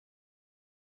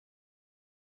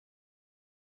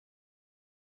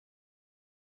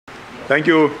Thank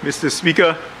you, Mr.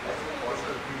 Speaker.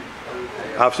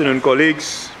 Afternoon,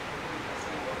 colleagues.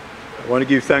 I want to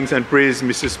give thanks and praise,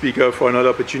 Mr. Speaker, for another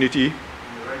opportunity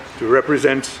to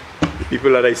represent the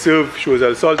people that I serve, Chose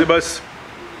El Saltibus.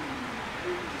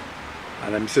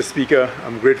 And Mr. Speaker,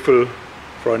 I'm grateful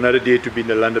for another day to be in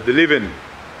the land of the living.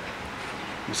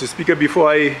 Mr. Speaker,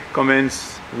 before I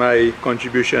commence my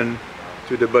contribution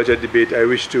to the budget debate, I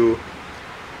wish to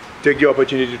take the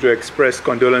opportunity to express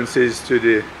condolences to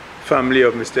the family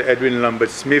of Mr. Edwin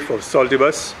Lambert Smith of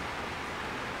Saltibus,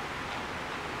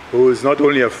 who is not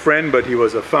only a friend, but he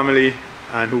was a family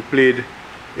and who played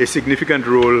a significant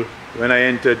role when I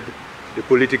entered the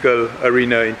political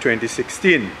arena in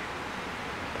 2016.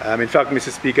 In fact,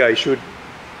 Mr. Speaker, I should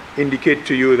indicate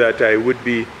to you that I would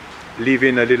be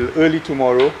leaving a little early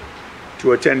tomorrow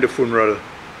to attend the funeral,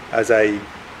 as I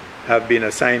have been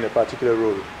assigned a particular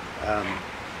role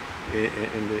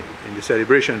in the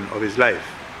celebration of his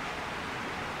life.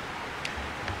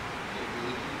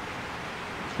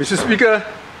 Mr. Speaker,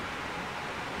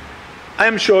 I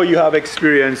am sure you have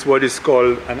experienced what is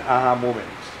called an aha moment.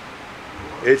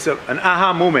 It's an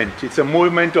aha moment. It's a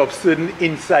moment of certain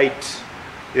insight,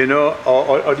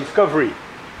 or discovery.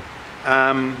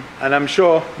 And I'm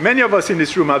sure many of us in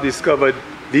this room have discovered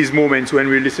these moments when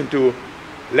we listen to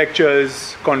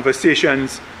lectures,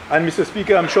 conversations. And Mr.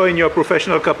 Speaker, I'm sure in your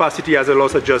professional capacity as a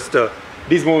loss adjuster,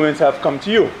 these moments have come to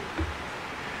you.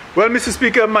 Well, Mr.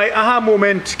 Speaker, my aha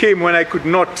moment came when I could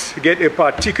not get a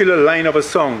particular line of a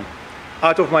song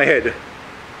out of my head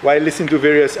while listening to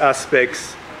various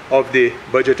aspects of the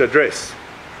budget address.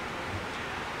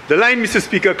 The line, Mr.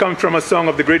 Speaker, comes from a song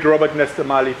of the great Robert Nesta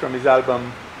Marley from his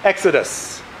album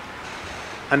Exodus.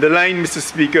 And the line, Mr.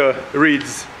 Speaker,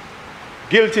 reads,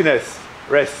 "Guiltiness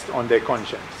rests on their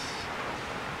conscience."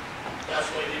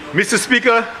 Mr.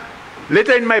 Speaker,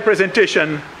 later in my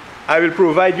presentation, I will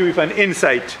provide you with an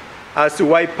insight as to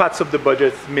why parts of the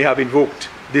budget may have invoked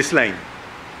this line.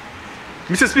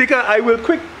 Mr. Speaker, I will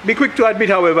be quick to admit,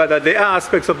 however, that there are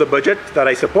aspects of the budget that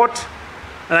I support,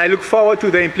 and I look forward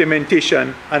to the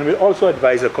implementation and will also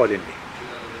advise accordingly.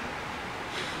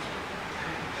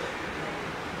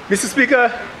 Mr.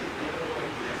 Speaker,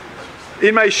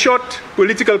 in my short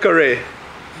political career,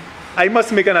 I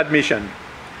must make an admission,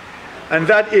 and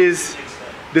that is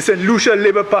the St. Lucia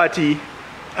Labour Party,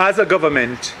 as a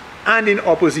government and in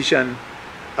opposition,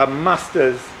 are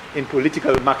masters in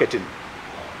political marketing.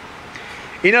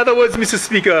 In other words, Mr.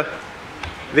 Speaker,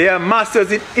 they are masters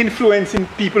in influencing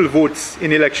people's votes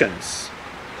in elections.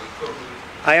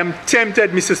 I am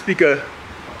tempted, Mr. Speaker,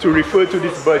 to refer to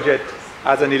this budget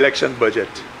as an election budget.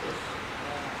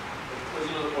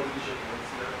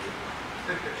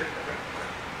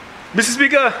 Mr.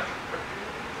 Speaker,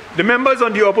 the members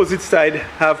on the opposite side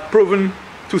have proven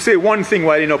to say one thing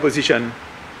while in opposition,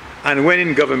 and when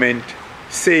in government,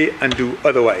 say and do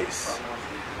otherwise.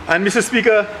 And Mr.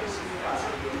 Speaker,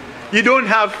 you don't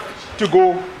have to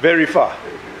go very far.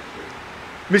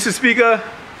 Mr. Speaker,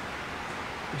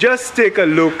 just take a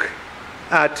look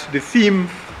at the theme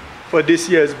for this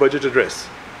year's budget address: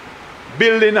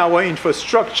 building our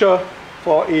infrastructure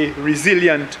for a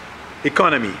resilient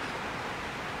economy.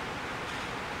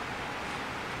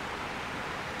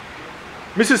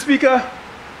 Mr. Speaker,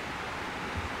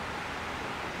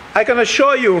 I can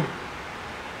assure you,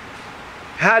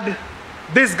 had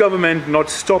this government not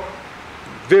stopped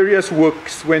various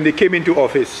works when they came into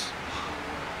office,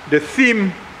 the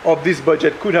theme of this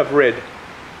budget could have read,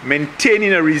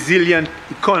 "Maintaining a resilient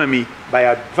economy by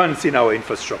advancing our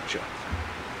infrastructure."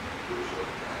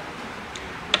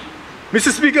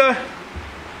 Mr. Speaker,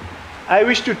 I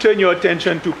wish to turn your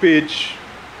attention to page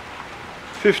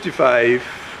 55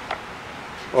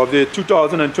 of the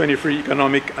 2023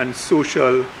 Economic and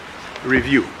Social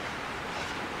Review.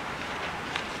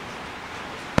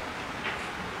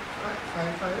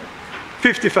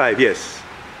 55, yes.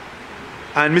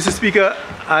 And Mr. Speaker,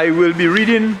 I will be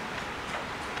reading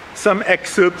some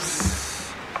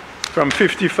excerpts from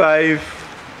 55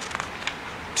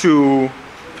 to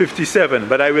 57,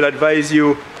 but I will advise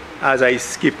you as I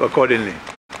skip accordingly.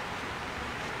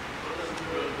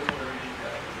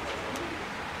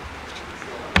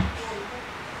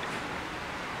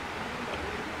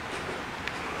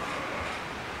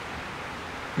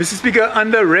 Mr. Speaker,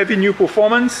 under revenue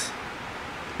performance,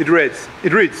 it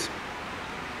reads,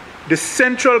 the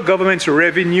central government's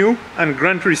revenue and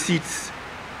grant receipts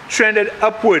trended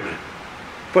upward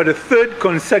for the third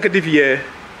consecutive year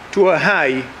to a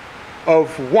high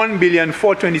of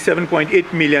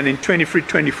 $1,427.8 million in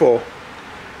 23-24,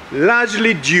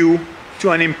 largely due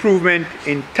to an improvement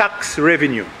in tax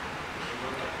revenue.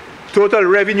 Total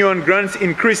revenue on grants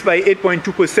increased by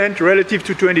 8.2% relative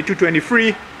to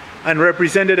 22-23 and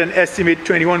represented an estimate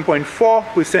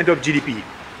 21.4% of GDP.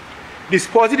 This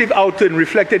positive outturn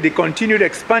reflected the continued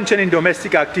expansion in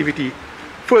domestic activity,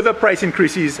 further price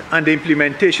increases, and the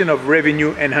implementation of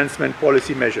revenue enhancement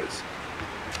policy measures.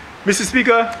 Mr.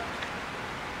 Speaker,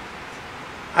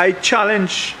 I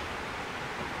challenge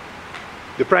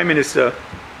the Prime Minister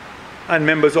and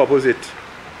members opposite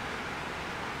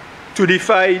to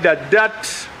defy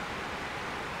that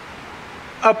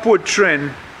upward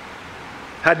trend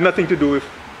had nothing to do with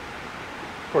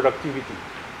productivity,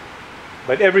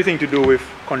 but everything to do with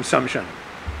consumption.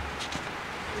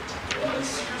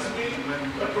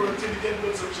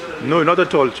 No, not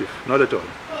at all, Chief, not at all.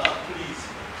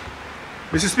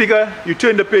 Mr. Speaker, you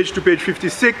turn the page to page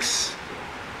 56,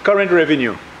 current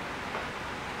revenue.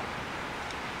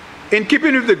 In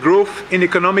keeping with the growth in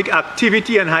economic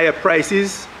activity and higher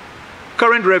prices,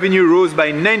 current revenue rose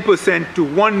by 9% to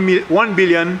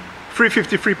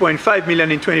 $1,353.5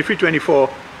 million in 23-24,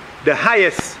 the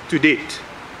highest to date.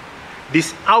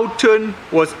 This outturn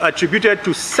was attributed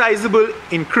to sizable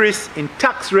increase in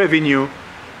tax revenue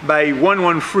by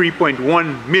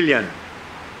 $113.1 million.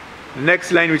 The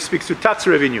next line, which speaks to tax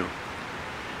revenue.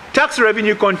 Tax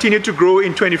revenue continued to grow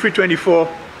in 23-24,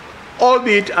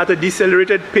 albeit at a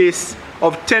decelerated pace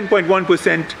of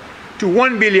 10.1% to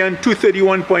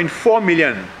 $1,231.4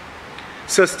 million.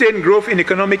 Sustained growth in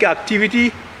economic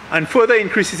activity and further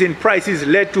increases in prices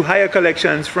led to higher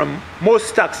collections from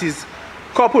most taxes,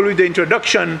 coupled with the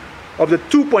introduction of the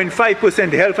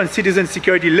 2.5% Health and Citizen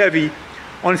Security Levy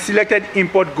on selected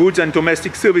import goods and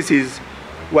domestic services,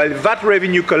 while VAT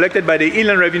revenue collected by the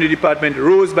Inland Revenue Department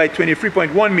rose by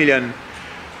 $23.1 million.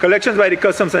 Collections by the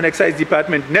Customs and Excise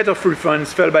Department, net of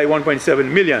refunds, fell by $1.7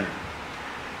 million.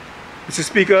 Mr.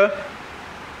 Speaker,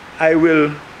 I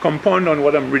will compound on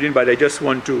what I'm reading, but I just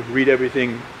want to read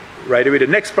everything right away. The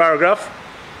next paragraph.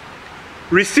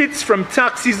 Receipts from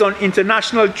taxes on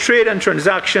international trade and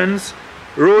transactions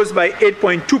rose by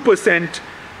 8.2%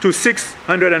 to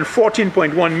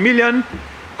 $614.1 million,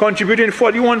 contributing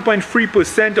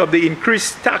 41.3% of the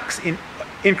increase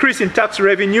in tax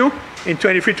revenue in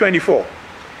 23-24.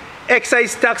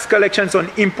 Excise tax collections on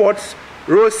imports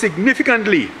rose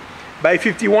significantly by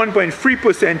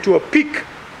 51.3% to a peak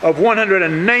of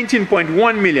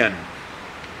 $119.1 million.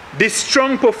 This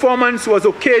strong performance was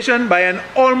occasioned by an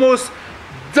almost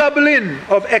doubling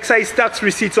of excise tax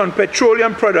receipts on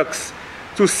petroleum products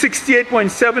to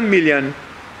 $68.7 million,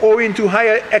 owing to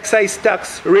higher excise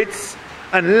tax rates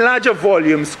and larger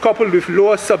volumes coupled with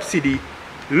lower subsidy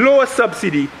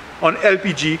on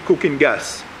LPG cooking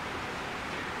gas.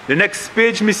 The next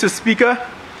page, Mr. Speaker,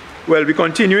 well, we're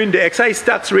continuing. The excise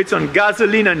tax rates on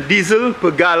gasoline and diesel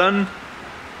per gallon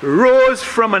rose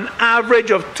from an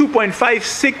average of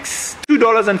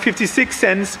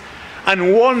 $2.56 and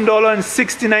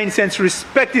 $1.69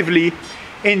 respectively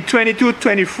in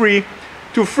 22-23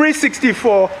 to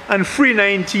 $3.64 and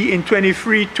 $3.90 in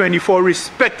 23-24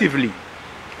 respectively.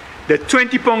 The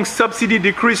 20-pound subsidy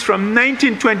decreased from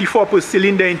 $19.24 per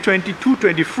cylinder in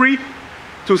 22-23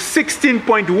 to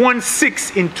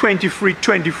 $16.16 in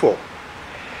 23-24.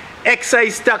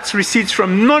 Excise tax receipts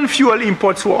from non-fuel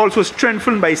imports were also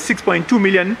strengthened by $6.2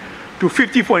 million to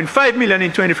 $50.5 million in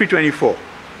 23-24.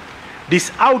 This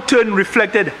outturn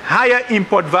reflected higher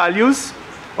import values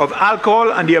of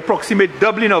alcohol and the approximate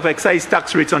doubling of excise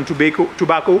tax rates on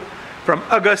tobacco from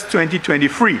August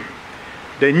 2023.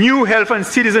 The new Health and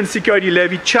Citizen Security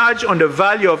Levy charge on the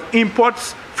value of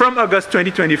imports from August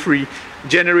 2023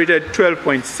 generated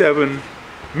 $12.7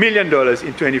 million in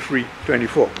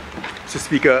 23-24. Mr.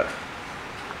 Speaker,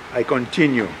 I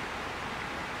continue.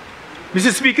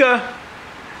 Mr. Speaker,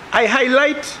 I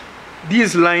highlight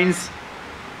these lines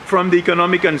from the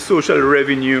Economic and Social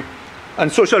Review,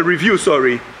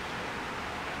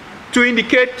 to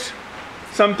indicate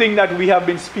something that we have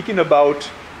been speaking about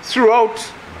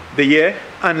throughout the year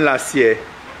and last year,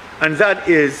 and that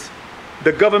is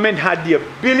the government had the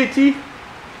ability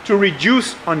to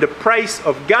reduce on the price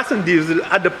of gas and diesel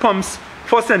at the pumps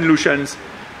for St. Lucians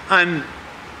and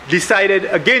decided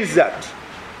against that,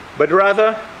 but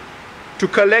rather to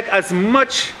collect as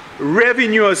much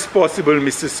revenue as possible,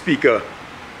 Mr. Speaker,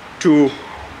 to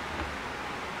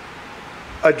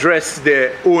address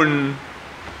their own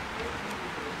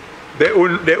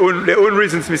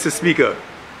reasons, Mr. Speaker.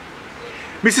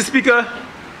 Mr. Speaker,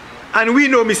 and we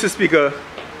know, Mr. Speaker,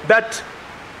 that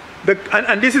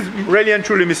and this is really and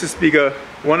truly, Mr. Speaker,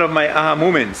 one of my aha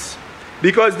moments,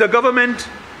 because the government,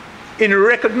 in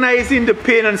recognizing the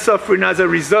pain and suffering as a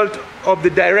result of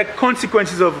the direct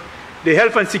consequences of the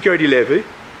Health and Security Levy,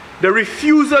 the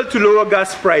refusal to lower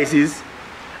gas prices,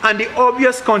 and the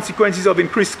obvious consequences of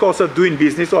increased cost of doing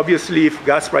business. Obviously, if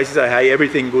gas prices are high,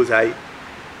 everything goes high.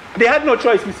 They had no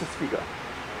choice, Mr. Speaker.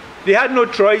 They had no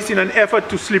choice in an effort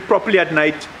to sleep properly at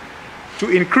night to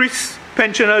increase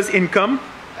pensioners' income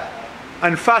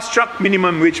and fast-track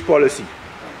minimum wage policy.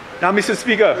 Now, Mr.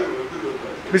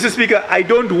 Speaker, I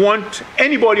don't want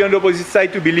anybody on the opposite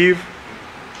side to believe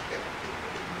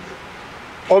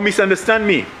or misunderstand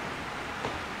me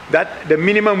that the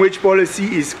minimum wage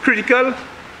policy is critical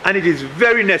and it is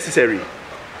very necessary.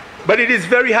 But it is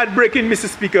very heartbreaking, Mr.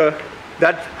 Speaker,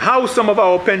 that how some of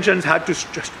our pensioners have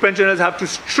to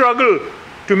struggle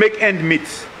to make end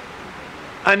meet.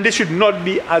 And this should not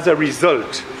be as a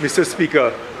result, Mr.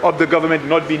 Speaker, of the government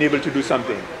not being able to do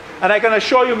something. And I can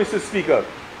assure you, Mr. Speaker,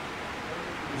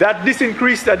 that this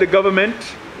increase that the government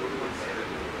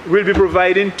will be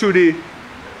providing to the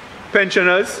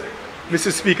pensioners,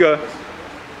 Mr. Speaker,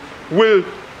 will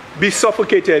be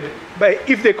suffocated by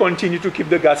if they continue to keep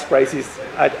the gas prices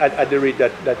at the rate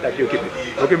that you keep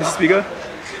it. Okay, Mr. Speaker?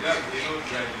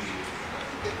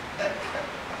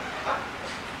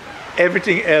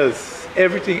 Everything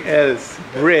else,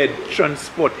 bread,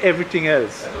 transport, everything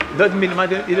else. It doesn't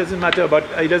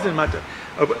matter.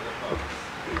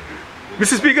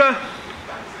 Mr. Speaker,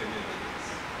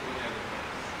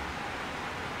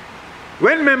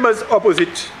 when members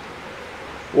opposite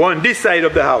were on this side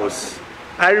of the House,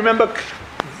 I remember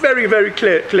very, very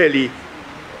clearly,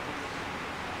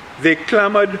 they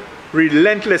clamored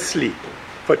relentlessly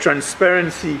for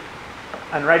transparency,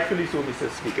 and rightfully so, Mr.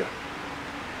 Speaker.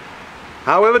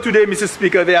 However, today, Mr.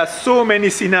 Speaker, there are so many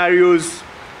scenarios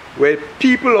where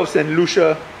people of St.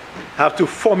 Lucia have to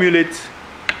formulate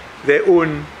their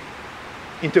own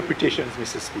interpretations,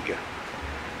 Mr. Speaker.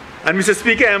 And Mr.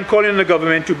 Speaker, I am calling on the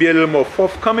government to be a little more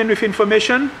forthcoming with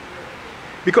information,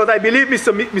 because I believe,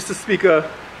 Mr. Speaker,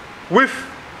 with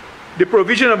the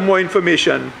provision of more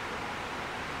information,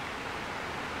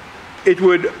 it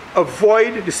would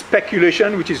avoid the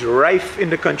speculation which is rife in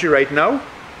the country right now.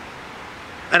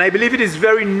 And I believe it is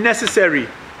very necessary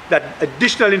that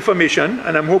additional information,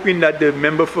 and I'm hoping that the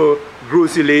member for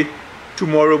Grosile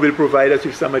tomorrow will provide us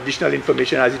with some additional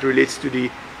information as it relates to the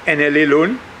NLA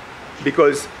loan,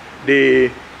 because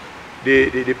the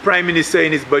Prime Minister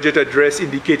in his budget address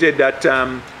indicated that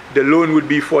the loan would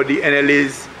be for the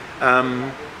NLA's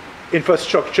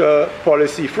infrastructure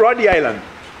policy throughout the island.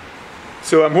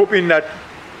 So I'm hoping that,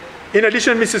 in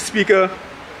addition, Mr. Speaker,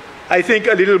 I think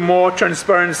a little more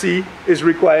transparency is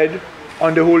required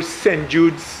on the whole St.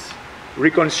 Jude's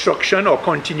reconstruction or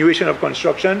continuation of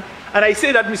construction. And I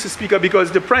say that, Mr. Speaker,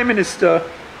 because the Prime Minister,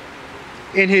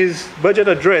 in his budget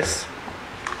address,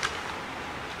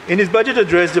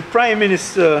 the Prime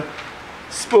Minister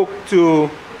spoke to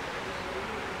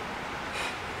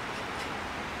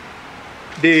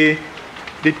the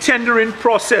tendering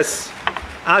process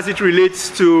as it relates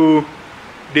to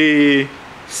the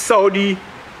Saudi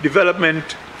Development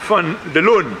Fund, the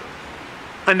loan.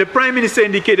 And the Prime Minister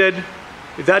indicated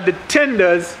that the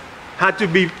tenders had to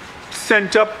be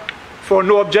sent up for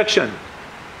no objection.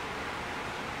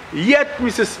 Yet,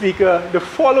 Mr. Speaker, the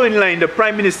following line, the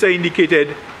Prime Minister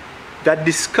indicated that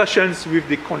discussions with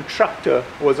the contractor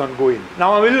was ongoing.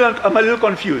 Now, I'm a little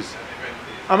confused.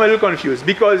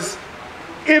 Because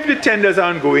if the tenders are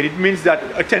ongoing, it means that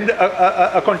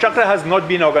a contractor has not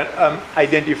been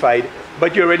identified,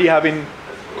 but you're already having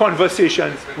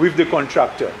conversations with the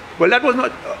contractor. Well, that was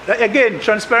not, again,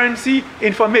 transparency,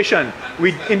 information.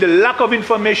 In the lack of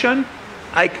information,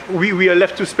 we are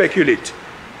left to speculate.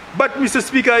 But, Mr.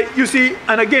 Speaker, you see,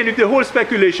 and again, with the whole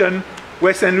speculation,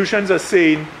 where St. Lucians are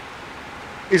saying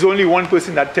is only one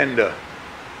person that tender,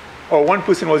 or one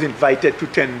person was invited to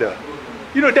tender.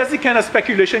 You know, that's the kind of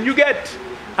speculation you get.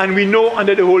 And we know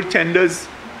under the whole Tenders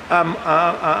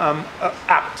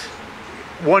Act,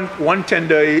 one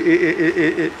tender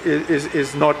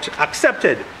is not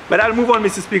accepted. But I'll move on,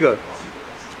 Mr. Speaker.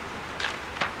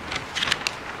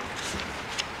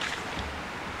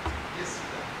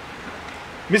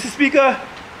 Mr. Speaker,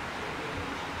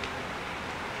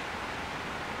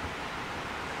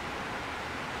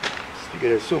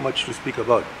 there's so much to speak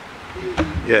about.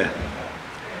 Yeah.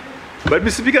 But,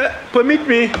 Mr. Speaker, permit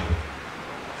me,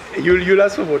 you'll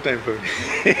ask for more time for me.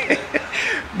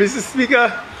 Mr.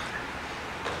 Speaker,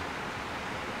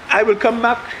 I will come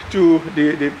back to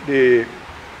the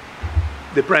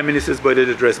Prime Minister's budget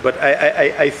address, but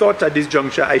I thought at this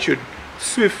juncture I should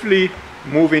swiftly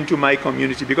move into my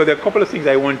community, because there are a couple of things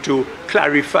I want to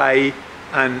clarify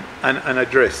and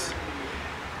address.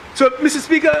 So, Mr.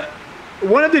 Speaker,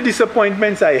 one of the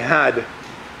disappointments I had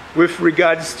with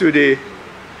regards to the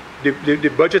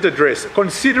the budget address,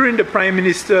 considering the Prime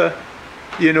Minister,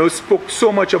 spoke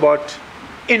so much about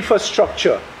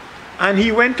infrastructure. And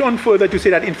he went on further to say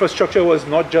that infrastructure was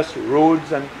not just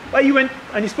roads, but he went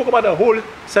and he spoke about a whole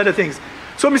set of things.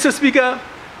 So, Mr. Speaker,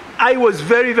 I was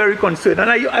very, very concerned. And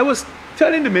I was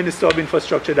telling the Minister of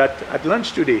Infrastructure that at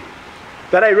lunch today,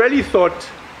 that I really thought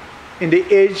in the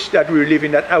age that we live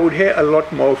in that I would hear a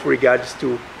lot more with regards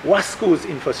to WASCO's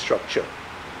infrastructure.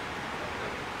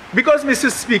 Because,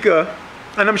 Mr. Speaker,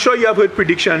 and I'm sure you have heard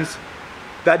predictions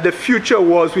that the future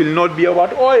wars will not be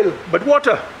about oil, but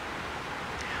water.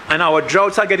 And our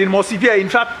droughts are getting more severe. In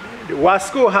fact,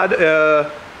 WASCO had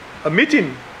a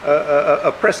meeting,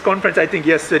 a press conference, I think,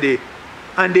 yesterday,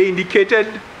 and they indicated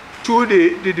to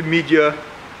the media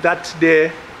that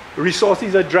their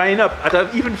resources are drying up at an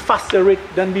even faster rate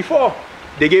than before.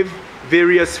 They gave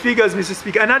various figures, Mr.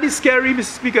 Speaker, and that is scary, Mr.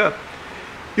 Speaker.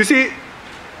 You see,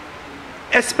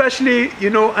 especially,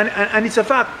 and it's a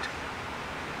fact.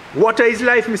 Water is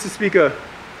life, Mr. Speaker.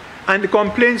 And the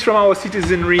complaints from our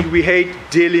citizenry, we hear it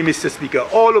daily, Mr. Speaker,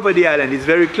 all over the island. It's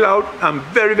very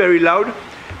very, very loud.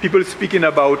 People speaking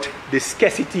about the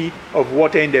scarcity of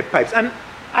water in their pipes. And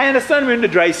I understand we're in the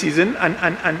dry season,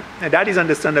 and that is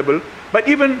understandable. But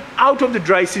even out of the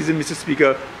dry season, Mr.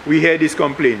 Speaker, we hear these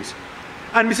complaints.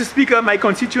 And, Mr. Speaker, my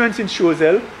constituents in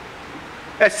Choiseul,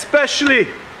 especially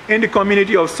in the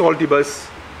community of Saltibus,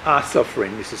 are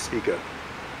suffering, Mr. Speaker.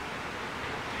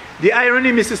 The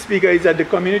irony, Mr. Speaker, is that the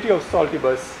community of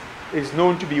Saltibus is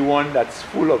known to be one that's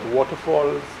full of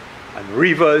waterfalls and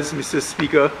rivers, Mr.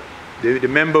 Speaker. The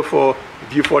member for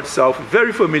Vieux-Fort South,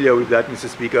 very familiar with that, Mr.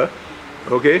 Speaker.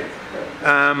 Okay?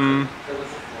 And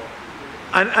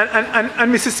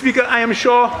Mr. Speaker, I am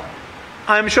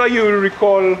sure you will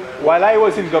recall, while I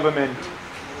was in government,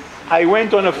 I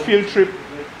went on a field trip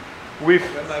with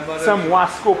some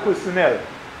WASCO personnel.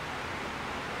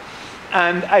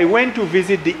 And I went to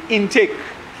visit the intake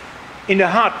in the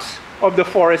heart of the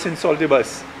forest in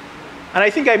Saltibus. And I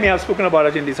think I may have spoken about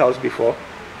it in this house before.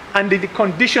 And the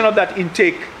condition of that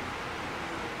intake,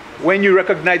 when you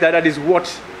recognize that that is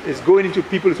what is going into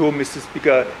people's home, Mr.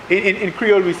 Speaker, in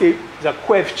Creole we say it's a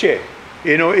quev chair.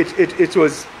 It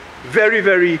was very,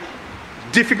 very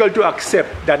difficult to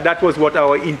accept that that was what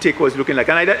our intake was looking like.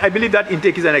 And I believe that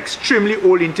intake is an extremely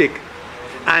old intake.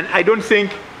 And I don't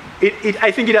think I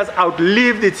think it has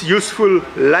outlived its useful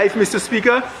life, Mr.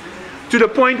 Speaker, to the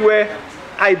point where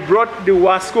I brought the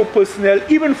WASCO personnel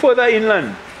even further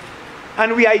inland.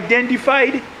 And we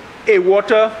identified a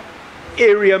water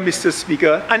area, Mr.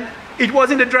 Speaker, and it was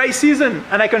in the dry season.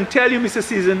 And I can tell you, Mr.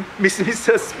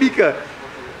 Speaker,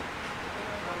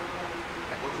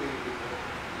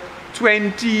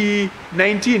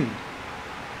 2019,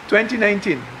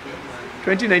 2020.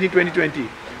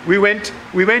 We went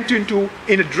into,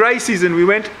 in a dry season, we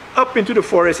went up into the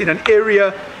forest in an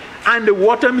area, and the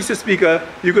water, Mr. Speaker,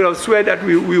 you could have swear that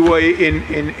we were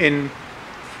in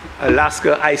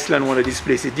Alaska, Iceland, one of these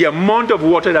places. The amount of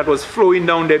water that was flowing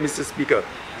down there, Mr. Speaker,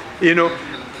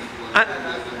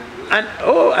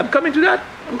 I'm coming to that.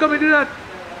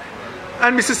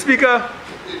 And Mr. Speaker,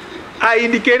 I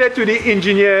indicated to the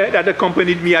engineer that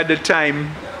accompanied me at the time,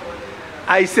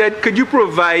 I said, could you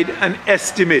provide an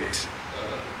estimate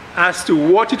as to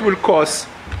what it will cost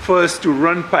for us to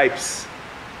run pipes?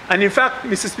 And in fact,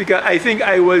 Mr. Speaker, I think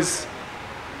I was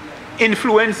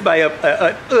influenced by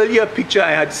an earlier picture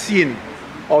I had seen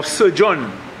of Sir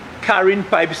John carrying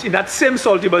pipes in that same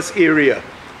Saltibus area.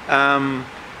 And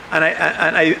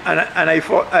I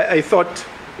thought,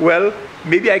 well,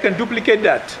 maybe I can duplicate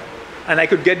that. And I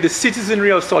could get the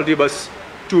citizenry of Saltibus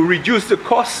to reduce the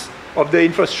cost of the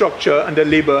infrastructure and the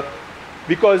labor,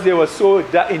 because they were so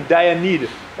in dire need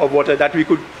of water that we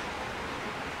could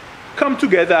come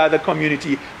together as a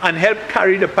community and help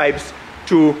carry the pipes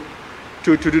to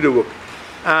do the work.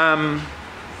 An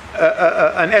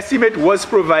estimate was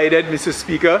provided, Mr.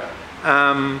 Speaker,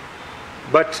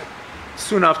 but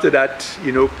soon after that,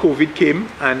 COVID came,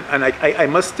 and I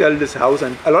must tell this house,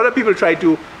 and a lot of people try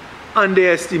to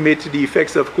underestimate the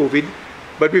effects of COVID,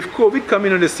 but with COVID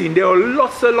coming on the scene, there are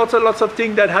lots of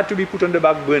things that had to be put on the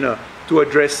back burner to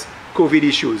address COVID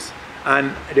issues.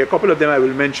 And there are a couple of them I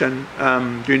will mention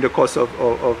during the course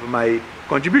of my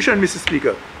contribution, Mr.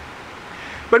 Speaker.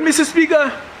 But, Mr.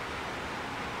 Speaker,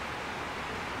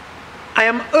 I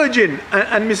am urging,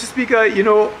 and Mr. Speaker,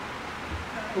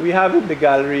 we have in the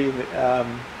gallery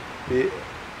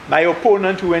my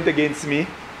opponent who went against me.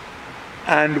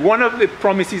 And one of the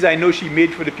promises I know she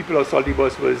made for the people of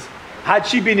Saltibus was, had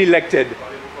she been elected,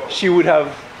 she would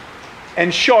have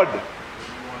ensured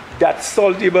that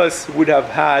Saltibus would have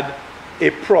had a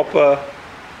proper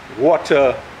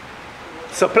water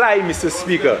supply, Mr.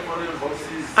 Speaker.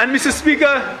 And Mr.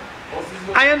 Speaker,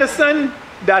 I understand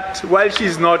that while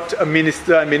she's not a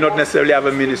minister and may not necessarily have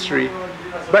a ministry,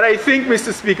 but I think,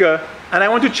 Mr. Speaker, and I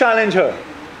want to challenge her,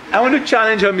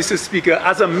 Mr. Speaker,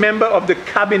 as a member of the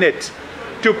cabinet,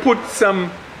 to put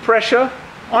some pressure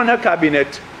on her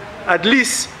cabinet, at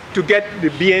least to get the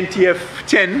BNTF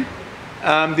 10.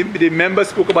 The member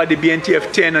spoke about the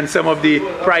BNTF 10 and some of the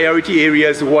priority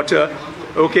areas, water,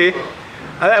 okay?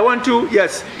 I want to,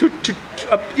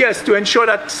 to ensure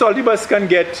that Saltibus can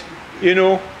get, you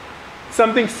know,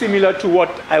 something similar to what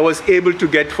I was able to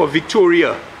get for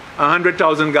Victoria,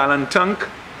 100,000 gallon tank,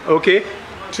 okay,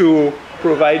 to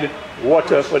provide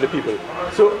water for the people.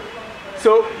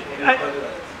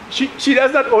 She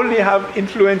does not only have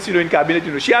influence, you know, in cabinet,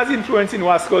 you know, she has influence in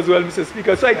Wasco as well, Mr.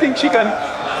 Speaker. So I think she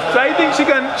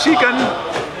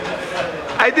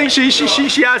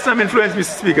has some influence,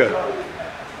 Mr. Speaker.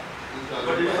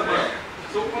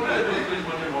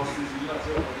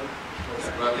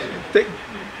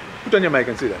 Put on your mic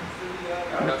and say that.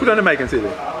 Put on the mic and say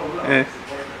that.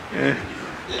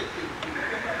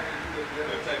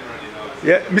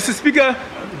 Yeah, Mr. Speaker,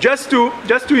 just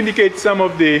to indicate some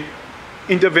of the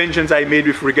interventions I made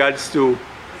with regards to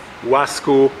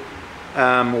Wasco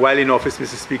while in office,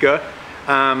 Mr. Speaker.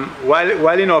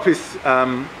 While in office,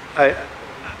 I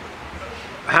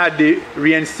had the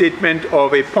reinstatement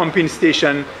of a pumping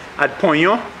station at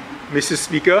Pognon, Mr.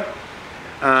 Speaker.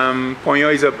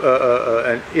 Pognon is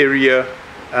an area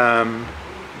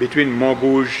between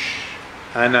Montgouge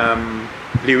and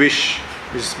Lewish,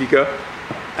 Mr. Speaker.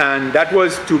 And that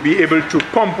was to be able to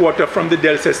pump water from the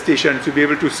Delta station to be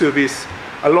able to service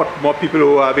a lot more people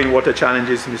who are having water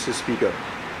challenges, Mr. Speaker.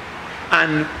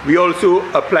 And we also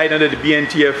applied under the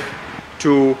BNTF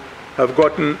to have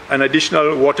gotten an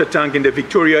additional water tank in the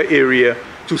Victoria area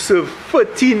to serve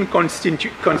 13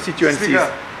 constituencies.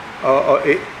 Speaker.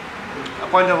 A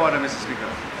point of order, Mr. Speaker.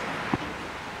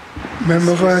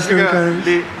 Member for Speaker,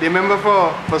 the member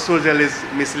for Social is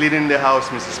misleading the House,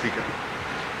 Mr. Speaker.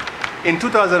 In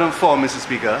 2004, Mr.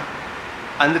 Speaker,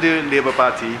 under the Labour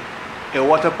Party, a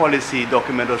water policy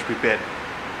document was prepared.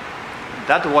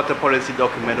 That water policy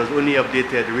document was only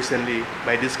updated recently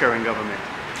by this current government.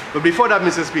 But before that,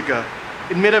 Mr. Speaker,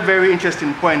 it made a very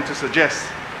interesting point to suggest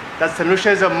that St.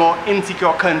 Lucia is a more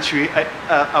insecure country,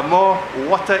 a more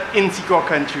water insecure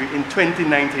country in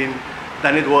 2019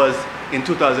 than it was in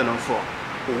 2004.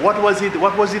 What was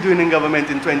he doing in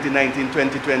government in 2019,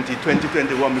 2020,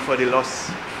 2021 before they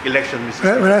lost election, Mr.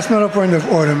 Speaker? Well, that's not a point of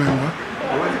order, member.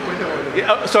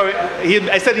 Sorry,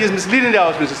 I said he is misleading the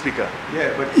House, Mr. Speaker.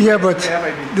 Yeah, but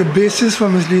the basis for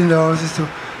misleading the House is to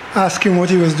ask him what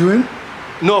he was doing?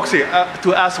 No, see,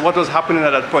 to ask what was happening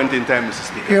at that point in time, Mr.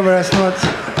 Speaker. Yeah, but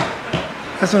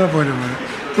that's not a point of order.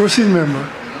 Proceed, member.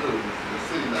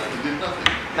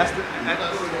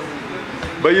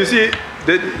 But you see,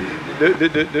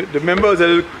 the member was a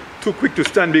little too quick to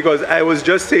stand because I was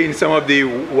just saying some of the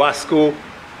Wasco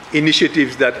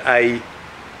initiatives that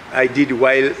I did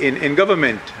while in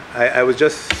government. I was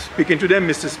just speaking to them,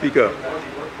 Mr. Speaker.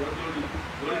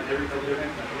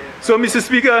 So, Mr.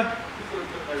 Speaker,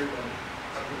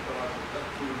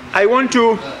 I want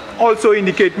to also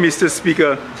indicate, Mr.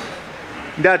 Speaker,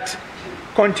 that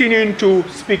continuing to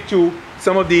speak to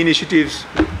some of the initiatives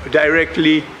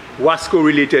directly Wasco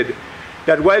related,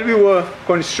 that while we were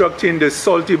constructing the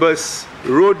Saltibus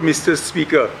Road, Mr.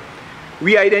 Speaker,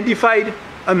 we identified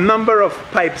a number of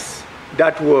pipes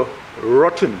that were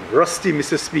rotten, rusty,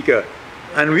 Mr. Speaker,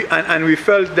 and we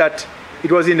felt that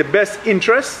it was in the best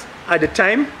interest at the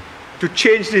time to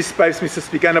change these pipes, Mr.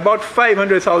 Speaker, and about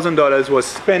 $500,000 was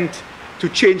spent to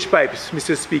change pipes,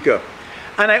 Mr. Speaker.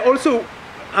 And I also,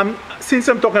 since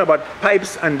I'm talking about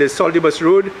pipes and the Saltibus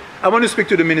Road, I want to speak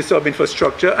to the Minister of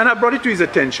Infrastructure, and I brought it to his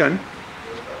attention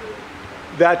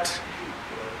that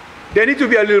there needs to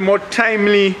be a little more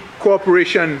timely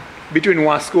cooperation between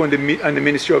Wasco and the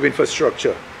Ministry of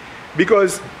Infrastructure,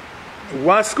 because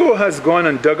Wasco has gone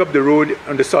and dug up the road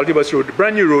on the Saltibus Road,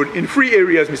 brand new road, in 3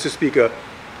 areas, Mr. Speaker,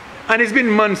 and it's been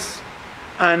months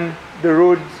and the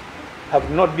roads have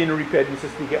not been repaired, Mr.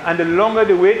 Speaker, and the longer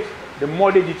they wait, the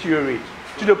more they deteriorate,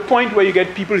 to the point where you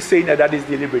get people saying that that is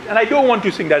deliberate. And I don't want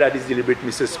to think that that is deliberate,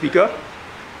 Mr. Speaker.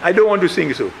 I don't want to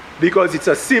think so, because it's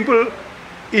a simple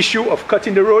issue of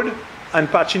cutting the road and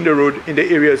patching the road in the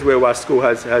areas where Wasco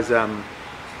has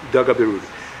dug up the road.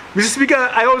 Mr. Speaker,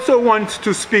 I also want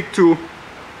to speak to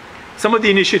some of the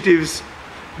initiatives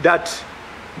that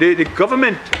the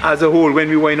government as a whole, when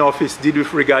we were in office, did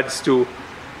with regards to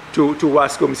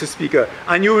Wasco, Mr. Speaker.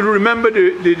 And you will remember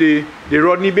the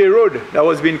Rodney Bay Road that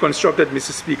was being constructed,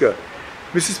 Mr. Speaker.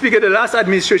 Mr. Speaker, the last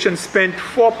administration spent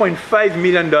 $4.5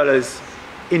 million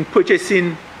in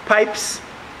purchasing pipes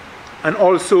and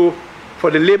also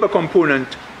for the labor component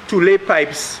to lay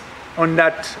pipes on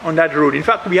that road. In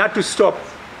fact, we had to stop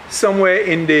somewhere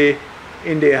in the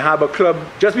Harbour Club,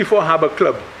 just before Harbour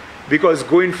Club, because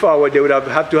going forward there would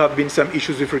have to have been some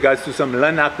issues with regards to some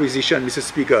land acquisition, Mr.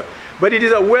 Speaker. But it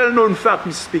is a well-known fact,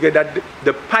 Mr. Speaker, that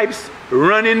the pipes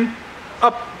running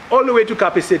up all the way to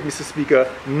Capestate, Mr. Speaker,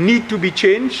 need to be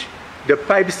changed. The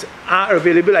pipes are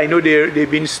available. I know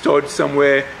they've been stored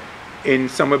somewhere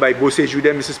by Beausejour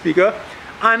there, Mr. Speaker.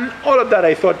 And all of that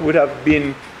I thought would have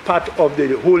been part of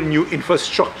the whole new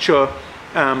infrastructure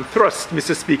thrust,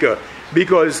 Mr. Speaker,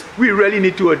 because we really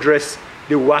need to address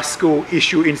the Wasco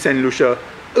issue in St. Lucia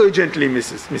urgently,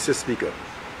 Mr. Speaker.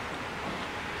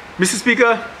 Mr.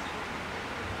 Speaker,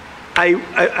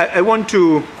 I want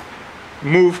to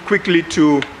move quickly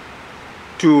to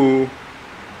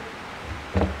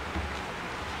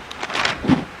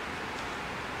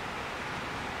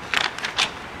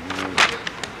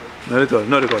not at all.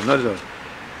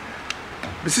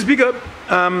 Mr. Speaker,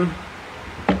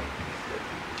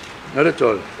 not at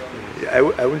all. I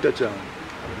won't touch on.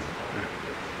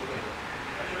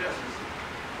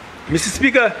 Mr.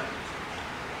 Speaker,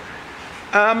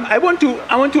 I want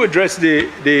to address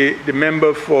the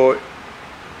member for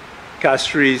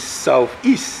Castries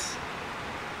Southeast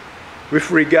with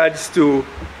regards to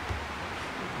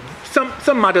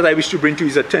some matters I wish to bring to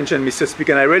his attention, Mr.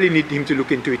 Speaker, and I really need him to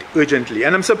look into it urgently.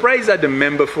 And I'm surprised that the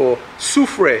member for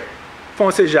Soufrière,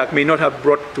 Fonse Jacques, may not have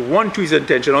brought one to his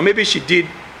attention, or maybe she did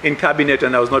in cabinet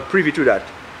and I was not privy to that.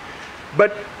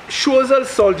 But Choiseul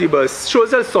Saltibus,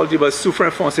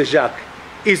 Soufrière Fonse Jacques,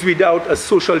 is without a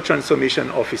social transformation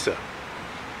officer.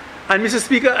 And Mr.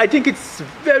 Speaker, I think it's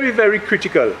very, very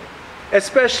critical,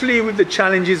 especially with the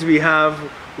challenges we have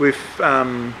with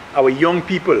our young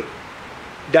people,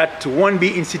 that one be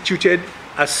instituted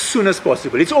as soon as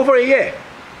possible. It's over a year.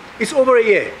 It's over a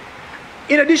year.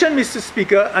 In addition, Mr.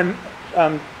 Speaker, and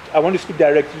I want to speak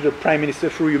directly to the Prime Minister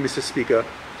through you, Mr. Speaker,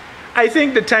 I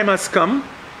think the time has come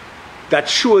that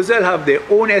Choiseul have their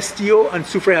own STO and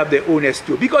Soufrière have their own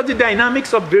STO, because the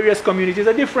dynamics of various communities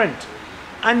are different.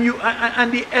 And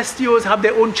the STOs have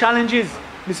their own challenges,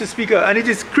 Mr. Speaker. And it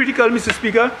is critical, Mr.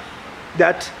 Speaker,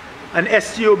 that an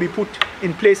STO be put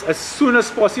in place as soon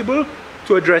as possible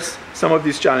to address some of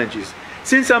these challenges.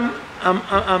 Since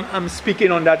I'm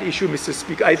speaking on that issue, Mr.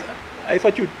 Speaker, I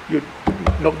thought you'd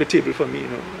knock the table for me,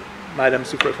 Madam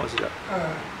Soufrière Fonse Jacques.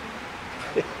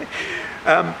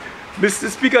 Mr.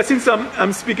 Speaker, since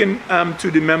I'm speaking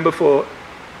to the member for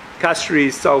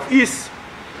Castries Southeast,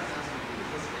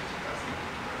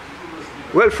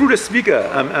 well, through the Speaker,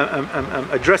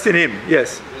 I'm addressing him,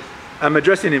 yes. I'm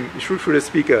addressing him through the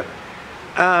Speaker.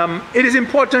 It is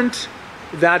important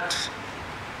that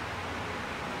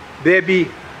there be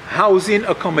housing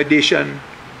accommodation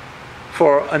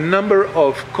for a number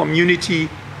of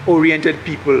community-oriented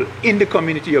people in the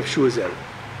community of Choiseul.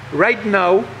 Right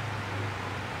now,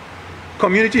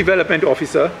 community development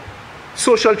officer,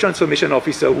 social transformation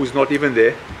officer, who's not even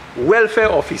there,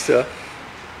 welfare officer,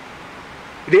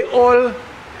 they all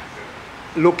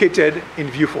located in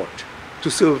Vieux-Fort to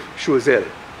serve Choiseul.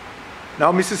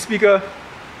 Now, Mr. Speaker,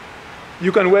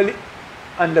 you can well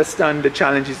understand the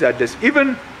challenges that this.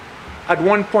 Even at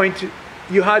one point,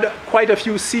 you had quite a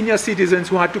few senior citizens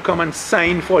who had to come and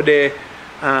sign for their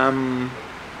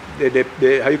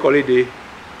the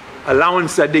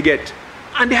allowance that they get.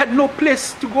 And they had no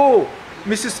place to go,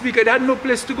 Mr. Speaker, they had no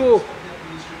place to go.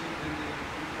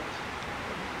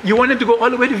 You want them to go all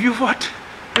the way to Vieux-Fort?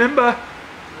 Remember?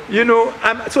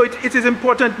 So it is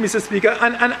important, Mr. Speaker.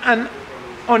 And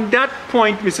on that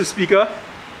point, Mr. Speaker,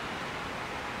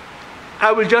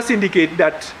 I will just indicate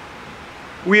that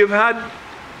we have had,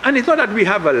 and it's not that we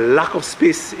have a lack of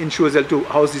space in Choiseul to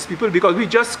house these people, because we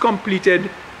just completed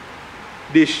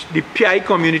the PI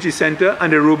Community Center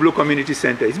and the Roblo Community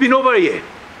Center. It's been over a year.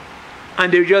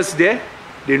 And they're just there.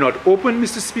 They're not open,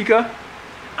 Mr. Speaker.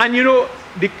 And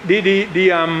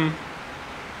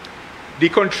the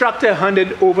contractor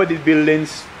handed over the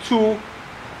buildings to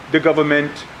the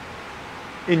government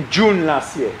in June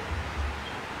last year.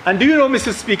 And do you know,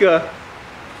 Mr. Speaker,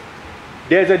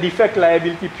 there's a defect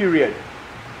liability period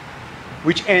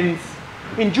which ends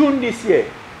in June this year.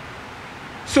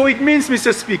 So it means,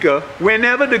 Mr. Speaker,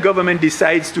 whenever the government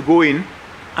decides to go in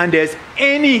and there's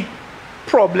any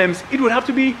problems, it would have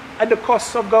to be at the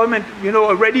cost of government.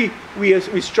 Already we're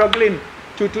struggling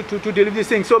to deal with these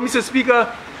things. So, Mr.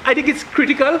 Speaker, I think it's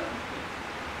critical.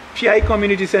 PI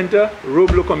Community Center,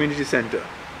 Roblo Community Center.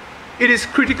 It is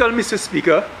critical, Mr.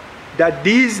 Speaker, that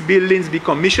these buildings be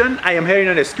commissioned. I am hearing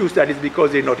an excuse that is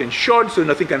because they're not insured, so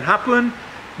nothing can happen.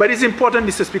 But it's important,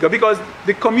 Mr. Speaker, because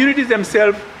the communities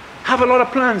themselves have a lot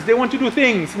of plans. They want to do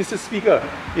things, Mr. Speaker,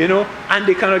 you know, and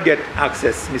they cannot get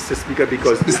access, Mr. Speaker,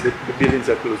 because the buildings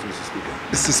are closed, Mr. Speaker.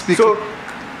 Mr. Speaker. So,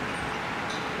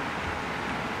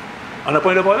 on a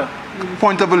point of order?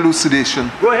 Point of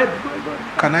elucidation. Go ahead. Go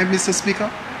ahead. Can I, Mr.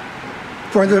 Speaker?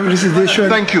 Point of elucidation.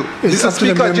 Thank you. Mr.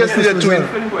 Speaker, I just needed to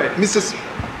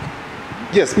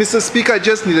Mr. Speaker, I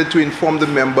just needed to inform the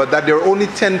member that there are only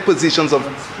 10 positions of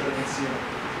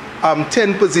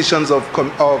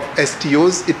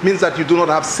STOs. It means that you do not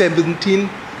have 17.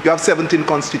 You have 17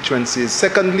 constituencies.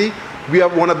 Secondly, we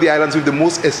have one of the islands with the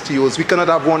most STOs. We cannot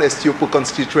have one STO per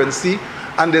constituency,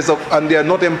 and they are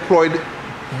not employed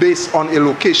based on a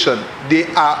location. They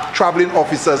are traveling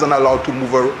officers and allowed to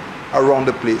move around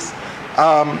the place.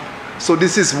 So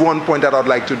this is one point that I'd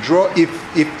like to draw. If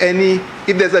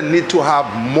there's a need to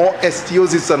have more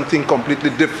STOs, it's something completely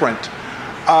different.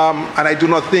 And I do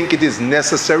not think it is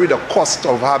necessary. The cost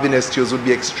of having STOs would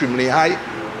be extremely high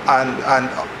and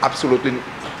absolutely,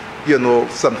 you know,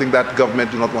 something that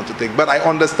government do not want to take. But I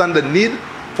understand the need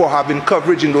for having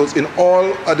coverage in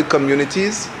all other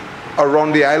communities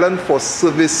around the island for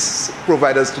service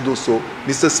providers to do so.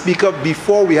 Mr. Speaker,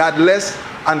 before we had less,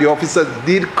 and the officers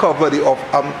did cover the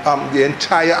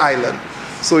entire island.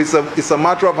 So it's a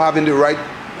matter of having the right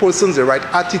persons, the right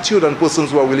attitude, and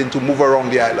persons who are willing to move around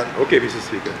the island. Okay, Mr.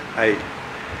 Speaker.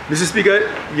 Mr. Speaker,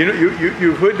 you know,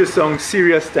 you've heard the song,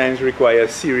 serious times require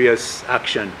serious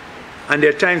action. And there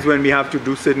are times when we have to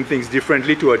do certain things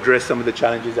differently to address some of the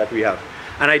challenges that we have.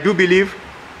 And I do believe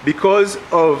because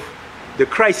of the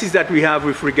crisis that we have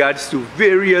with regards to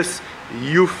various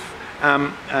youth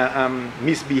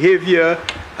misbehavior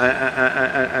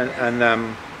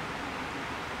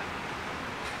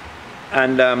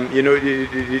you know,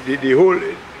 the whole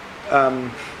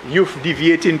youth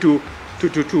deviating to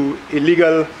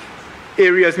illegal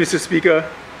areas, Mr. Speaker,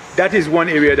 that is one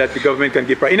area that the government can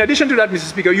give priority. In addition to that, Mr.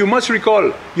 Speaker, you must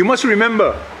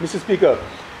remember, Mr. Speaker,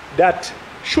 that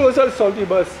Choiseul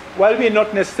Saltibus, while we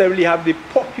not necessarily have the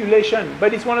population,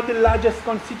 but it's one of the largest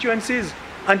constituencies.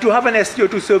 And to have an STO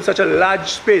to serve such a large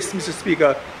space, Mr.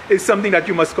 Speaker, is something that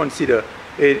you must consider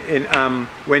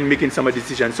when making some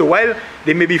decisions. So while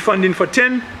they may be funding for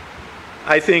 10,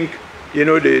 I think, you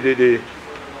know, the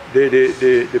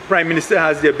Prime Minister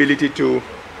has the ability to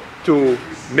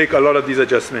make a lot of these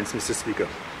adjustments, Mr. Speaker.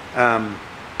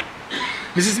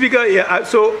 Mr. Speaker, yeah,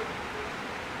 so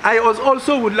I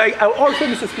also,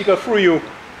 Mr. Speaker, through you,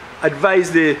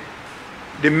 advise the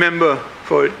member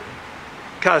for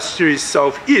Castries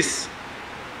Southeast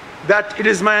that it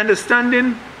is my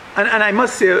understanding, and I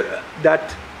must say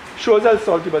that Choiseul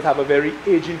Saltibus have a very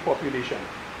aging population.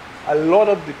 A lot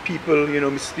of the people, you know,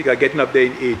 Mr. Speaker, are getting up there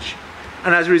in age.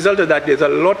 And as a result of that, there's a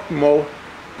lot more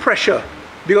pressure.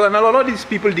 Because a lot of these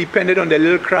people depended on their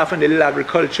little craft and their little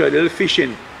agriculture, their little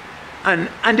fishing. And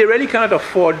they really cannot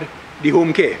afford the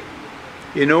home care,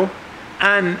 you know.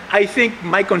 And I think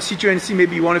my constituency may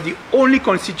be one of the only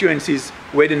constituencies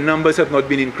where the numbers have not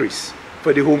been increased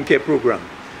for the home care program.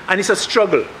 And it's a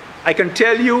struggle. I can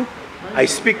tell you, I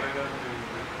speak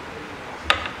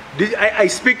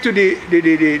to the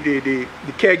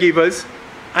caregivers,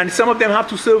 and some of them have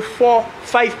to serve 4,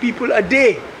 5 people a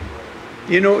day.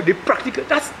 You know, the practical,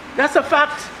 that's a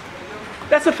fact.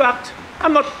 That's a fact.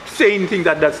 I'm not saying things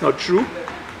that's not true.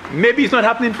 Maybe it's not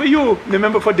happening for you, the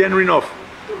member for Denrinoff.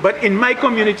 But in my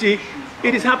community,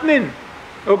 it is happening.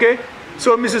 Okay?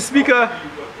 So, Mr. Speaker,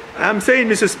 I'm saying,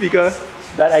 Mr. Speaker,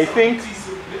 that I think,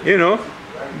 you know,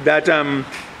 that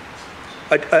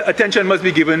attention must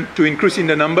be given to increasing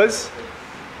the numbers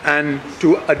and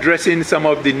to addressing some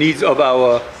of the needs of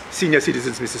our senior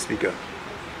citizens, Mr. Speaker.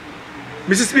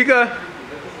 Mr. Speaker,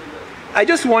 I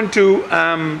just want to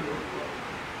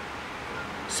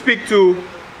speak to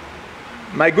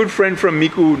my good friend from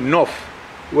Miku North,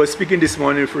 who was speaking this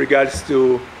morning with regards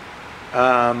to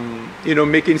you know,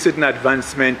 making certain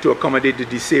advancement to accommodate the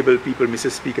disabled people, Mr.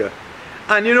 Speaker.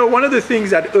 And you know, one of the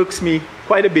things that irks me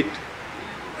quite a bit,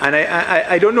 and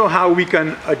I don't know how we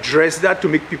can address that to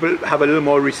make people have a little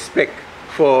more respect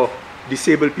for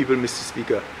disabled people, Mr.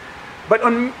 Speaker. But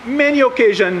on many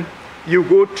occasions, you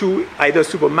go to either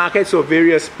supermarkets or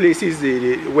various places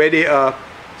where there are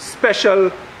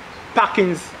special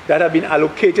parkings that have been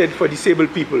allocated for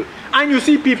disabled people. And you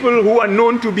see people who are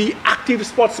known to be active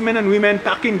sportsmen and women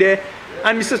parking there.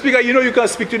 And Mr. Speaker, you know you can't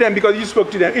speak to them because you spoke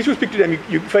to them. If you speak to them,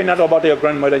 you find out about your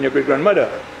grandmother and your great-grandmother.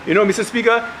 You know, Mr.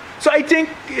 Speaker? So I think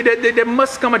there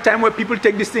must come a time where people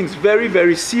take these things very,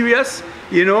 very serious,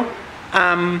 you know.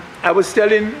 I was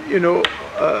telling, you know,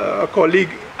 a colleague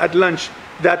at lunch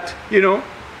that, you know,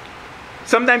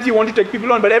 sometimes you want to take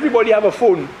people on, but everybody have a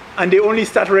phone, and they only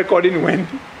start recording when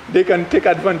they can take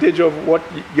advantage of what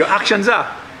your actions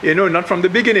are, you know, not from the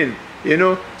beginning, you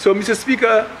know. So, Mr.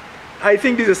 Speaker, I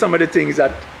think these are some of the things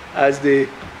that, as the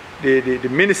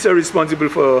minister responsible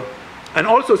for, and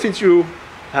also since you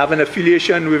have an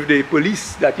affiliation with the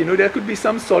police, that, you know, there could be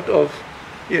some sort of,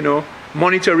 you know,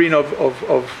 monitoring of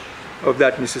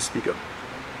that, Mr. Speaker.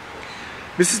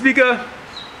 Mr. Speaker,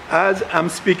 as I'm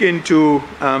speaking to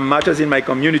matters in my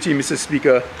community, Mr.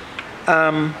 Speaker,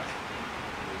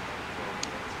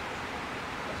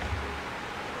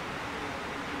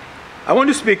 I want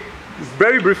to speak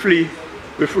very briefly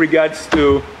with regards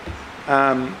to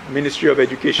Ministry of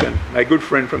Education, my good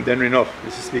friend from Denry North,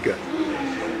 Mr. Speaker.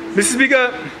 Mr.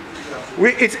 Speaker,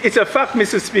 it's a fact,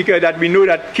 Mr. Speaker, that we know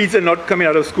that kids are not coming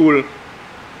out of school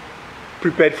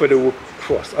prepared for the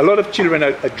workforce. A lot of children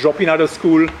are dropping out of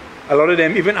school. A lot of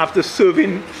them, even after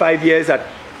serving 5 years at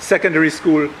secondary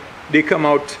school, they come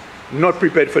out not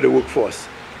prepared for the workforce.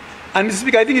 And Mr.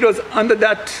 Speaker, I think it was under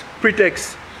that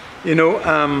pretext, you know,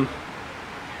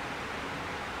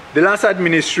 the last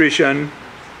administration,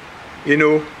 you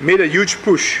know, made a huge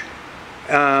push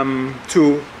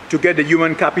to get the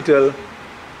human capital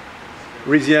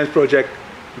resilience project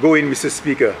going, Mr.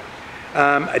 Speaker.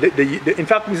 In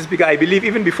fact, Mr. Speaker, I believe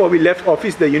even before we left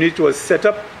office, the unit was set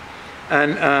up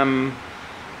and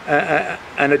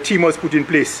a team was put in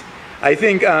place. I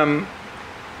think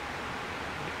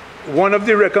one of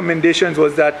the recommendations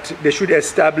was that they should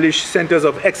establish centers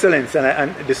of excellence,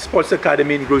 and the Sports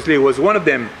Academy in Grosley was one of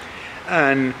them,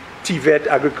 and TVET,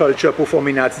 agriculture,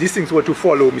 performing arts. These things were to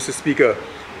follow, Mr. Speaker.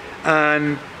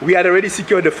 And we had already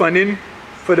secured the funding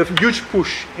for the huge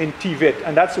push in TVET,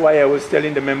 and that's why I was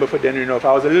telling the member for Denry North,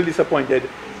 I was a little disappointed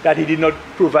that he did not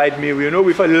provide me, you know,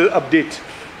 with a little update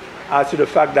as to the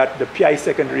fact that the PI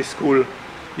Secondary School,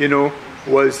 you know,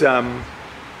 was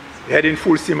heading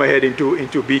full steam ahead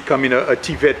into becoming a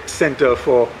TVET center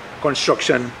for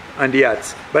construction and the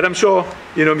arts. But I'm sure,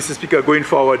 you know, Mr. Speaker, going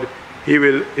forward, he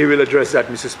will address that,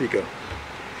 Mr. Speaker.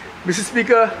 Mr.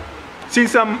 Speaker,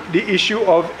 since the issue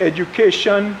of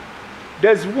education,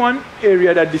 there's one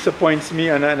area that disappoints me,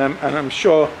 and I'm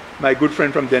sure my good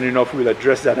friend from Denry North will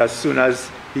address that as soon as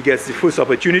he gets the first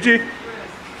opportunity.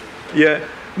 Yeah,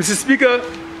 Mr. Speaker,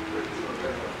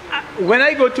 when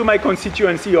I go to my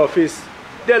constituency office,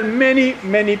 there are many,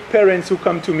 many parents who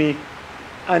come to me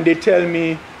and they tell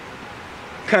me,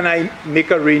 can I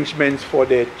make arrangements for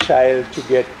their child to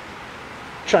get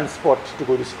transport to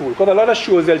go to school? Because a lot of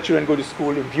Choiseul children go to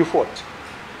school in Beaufort.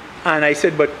 And I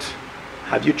said, but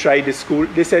have you tried the school?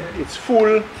 They said it's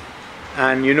full,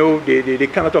 and you know, they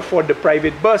cannot afford the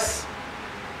private bus.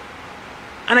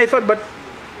 And I thought, but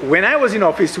when I was in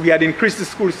office, we had increased the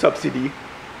school subsidy,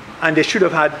 and they should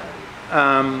have had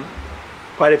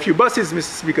quite a few buses,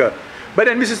 Mr. Speaker. But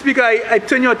then, Mr. Speaker, I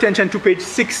turn your attention to page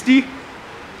 60,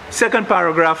 second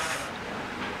paragraph,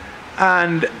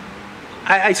 and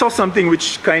I saw something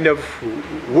which kind of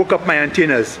woke up my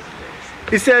antennas.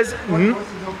 It says,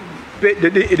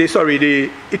 the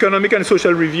Economic and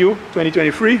Social Review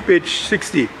 2023, page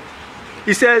 60.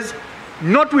 It says,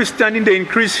 notwithstanding the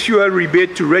increased fuel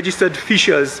rebate to registered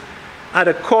fishers at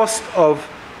a cost of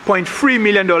 $0.3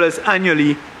 million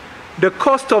annually, the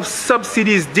cost of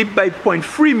subsidies dipped by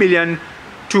 $0.3 million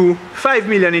to $5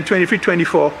 million in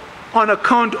 23-24 on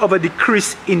account of a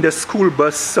decrease in the school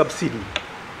bus subsidy.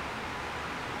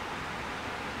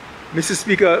 Mr.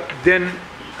 Speaker, then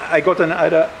I got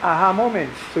another aha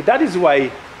moment. So that is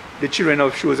why the children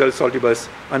of Choiseul Saltibus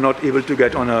are not able to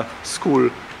get on a school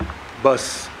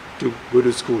bus to go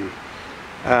to school.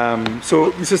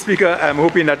 So, Mr. Speaker, I'm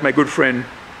hoping that my good friend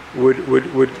would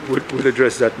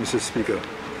address that, Mr. Speaker.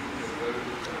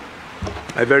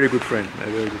 A very good friend, a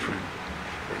very good friend.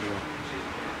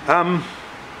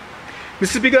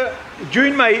 Mr. Speaker,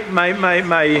 during my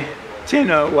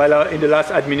tenure while in the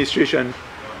last administration,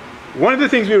 one of the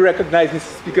things we recognized,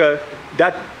 Mr. Speaker,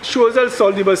 that Choiseul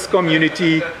Saltibus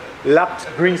community lacked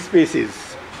green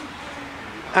spaces.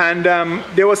 And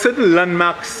there were certain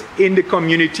landmarks in the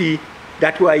community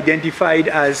that were identified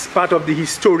as part of the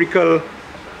historical,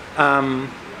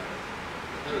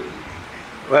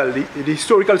 the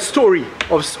historical story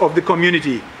of the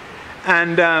community.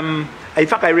 And in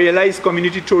fact, I realized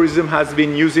community tourism has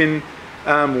been using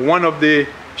one of the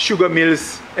sugar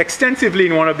mills extensively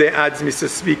in one of their ads, Mr.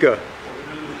 Speaker.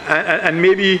 And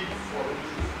maybe,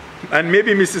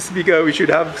 Mr. Speaker, we should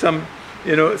have some,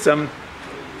 you know, some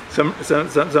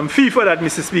fee for that,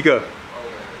 Mr. Speaker.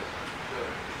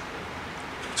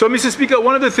 So, Mr. Speaker,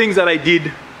 one of the things that I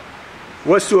did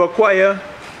was to acquire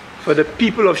for the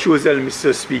people of Choiseul,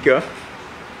 Mr. Speaker,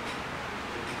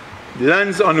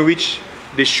 lands on which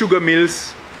the sugar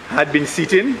mills had been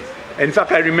sitting. In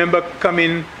fact, I remember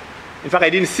coming, in fact, I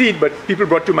didn't see it, but people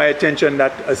brought to my attention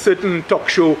that a certain talk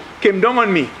show came down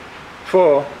on me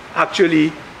for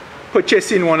actually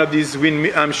purchasing one of these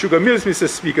sugar mills, Mr.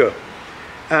 Speaker,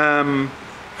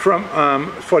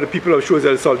 for the people of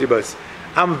Choiseul Saltibus.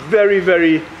 I'm very,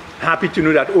 very happy to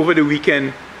know that over the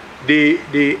weekend, the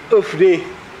Earth Day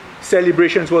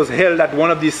celebrations was held at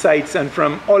one of these sites, and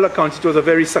from all accounts, it was a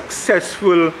very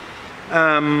successful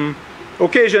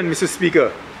occasion, Mr.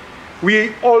 Speaker.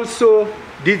 We also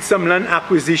did some land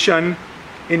acquisition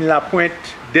in La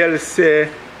Pointe d'Else,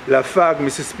 La Fague,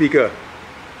 Mr. Speaker.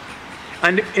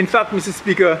 And in fact, Mr.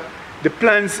 Speaker, the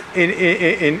plans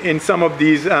in some of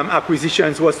these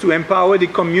acquisitions was to empower the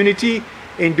community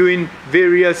in doing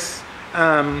various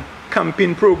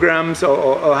camping programs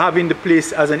or having the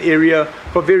place as an area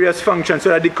for various functions so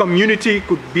that the community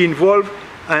could be involved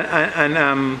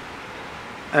and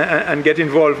get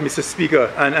involved, Mr.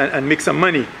 Speaker, and make some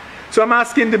money. So I'm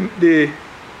asking the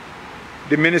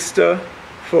Minister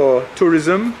for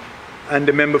Tourism and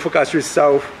the member for Castries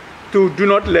South to do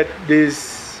not let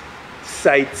these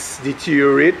sites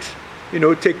deteriorate,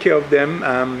 take care of them,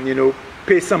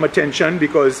 pay some attention,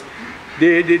 because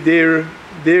they're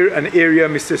an area,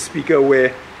 Mr. Speaker,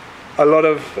 where a lot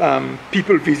of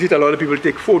people visit, a lot of people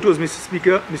take photos, Mr.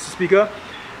 Speaker,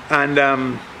 and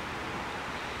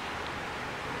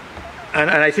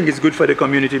I think it's good for the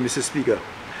community, Mr. Speaker.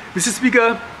 Mr.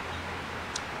 Speaker,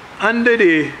 under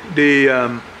the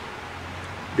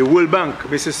World Bank,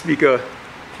 Mr. Speaker,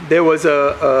 there was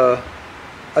a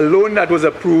loan that was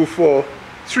approved for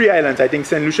 3 islands, I think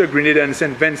St. Lucia, Grenada, and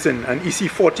St. Vincent. An EC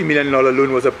 $40 million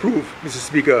loan was approved, Mr.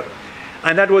 Speaker.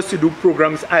 And that was to do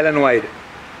programs island-wide.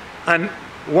 And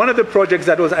one of the projects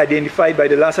that was identified by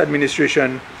the last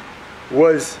administration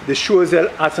was the Choiseul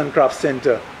Arts and Crafts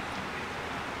Center.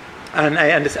 And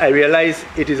I realize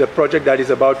it is a project that is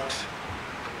about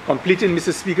completing,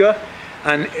 Mr. Speaker.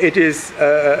 And it is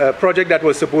a project that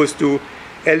was supposed to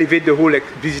elevate the whole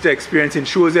visitor experience in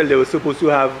Choiseul. They were supposed to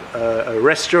have a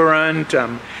restaurant,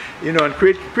 and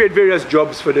create various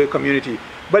jobs for the community.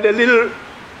 But there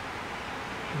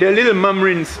are little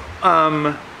murmurings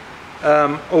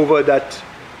over that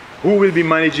who will be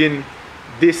managing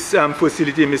this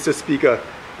facility, Mr. Speaker.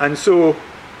 And so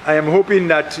I am hoping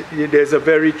that there's a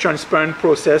very transparent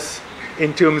process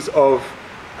in terms of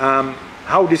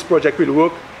how this project will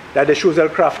work, that the Choiseul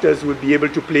crafters will be able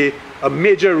to play a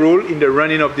major role in the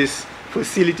running of this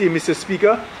facility, Mr.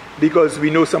 Speaker, because we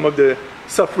know some of the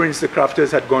sufferings the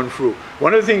crafters had gone through.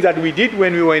 One of the things that we did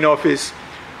when we were in office,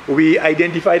 we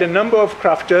identified a number of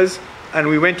crafters, and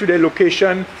we went to their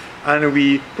location and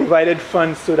we provided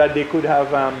funds so that they could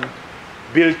have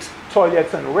built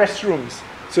toilets and restrooms,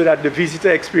 so that the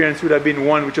visitor experience would have been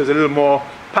one which was a little more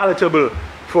palatable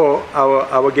for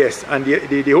our guests. And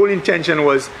the whole intention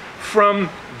was, from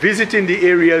visiting the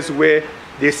areas where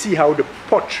they see how the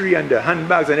pottery and the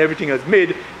handbags and everything is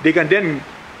made, they can then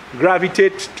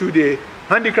gravitate to the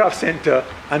handicraft center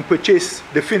and purchase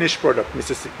the finished product,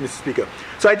 Mr. Speaker.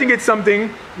 So I think it's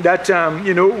something that,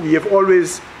 we have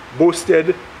always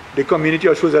boasted the community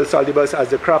of Choiseul Saltibus as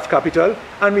the craft capital,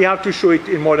 and we have to show it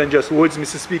in more than just words,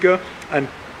 Mr. Speaker, and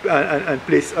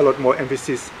place a lot more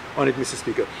emphasis on it, Mr.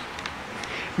 Speaker.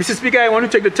 Mr. Speaker, I want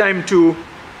to take the time to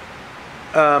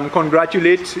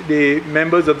congratulate the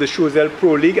members of the Choiseul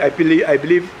Pro League. I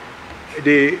believe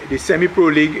the semi-pro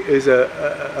league is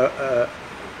a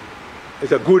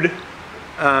good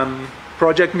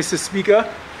project, Mr. Speaker.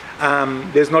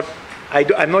 I'm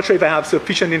not sure if I have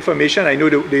sufficient information. I know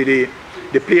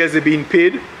the players are being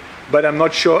paid, but I'm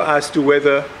not sure as to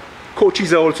whether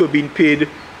coaches are also being paid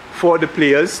for the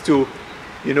players to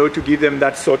give them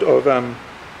that sort of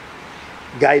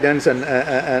guidance and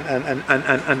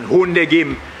hone their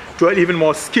game to an even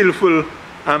more skillful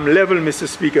level, Mr.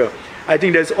 Speaker. I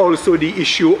think there's also the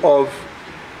issue of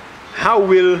how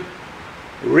will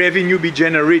revenue be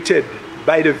generated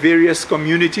by the various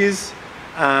communities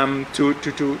to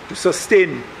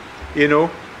sustain,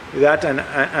 that.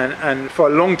 And for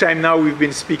a long time now, we've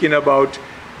been speaking about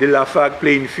the La Fague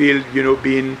playing field,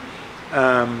 being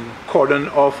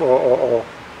cordoned off or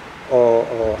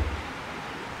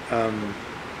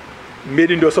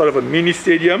made into a sort of a mini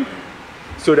stadium,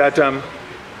 so that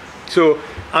so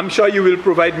I'm sure you will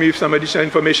provide me with some additional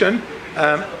information.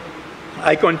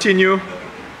 I continue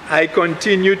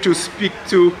to speak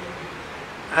to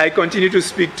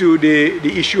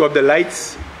the issue of the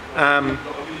lights.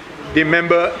 The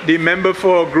member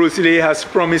for Grosley has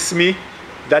promised me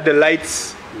that the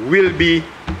lights will be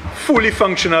fully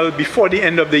functional before the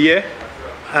end of the year,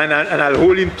 and I'll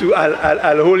hold him to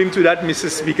I'll hold him to that, Mr.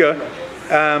 Speaker,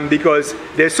 because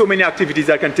there's so many activities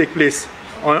that can take place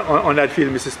on that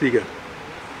field, Mr. Speaker.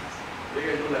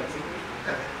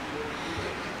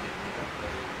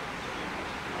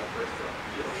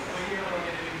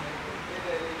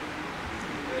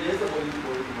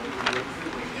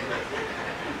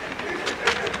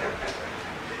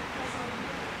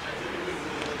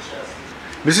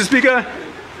 Mr. Speaker,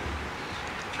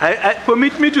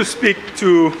 permit me to speak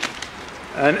to,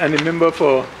 and the member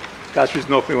for Castries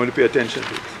North may want to pay attention,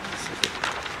 please.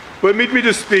 Permit me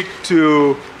to speak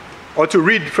to, or to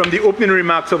read from the opening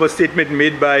remarks of a statement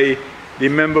made by the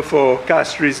member for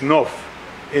Castries North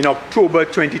in October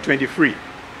 2023.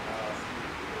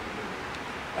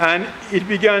 And it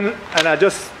began, and I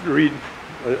just read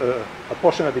a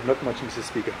portion of it, not much, Mr.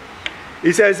 Speaker.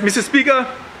 It says, Mr. Speaker,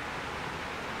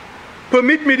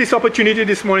 permit me this opportunity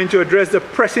this morning to address the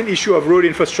pressing issue of road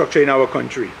infrastructure in our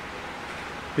country.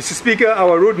 Mr. Speaker,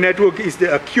 our road network is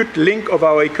the acute link of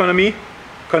our economy,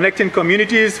 connecting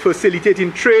communities,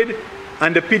 facilitating trade,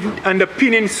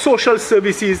 underpinning social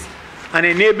services, and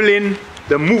enabling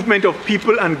the movement of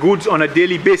people and goods on a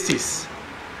daily basis.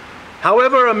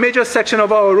 However, a major section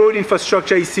of our road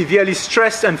infrastructure is severely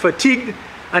stressed and fatigued,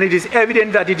 and it is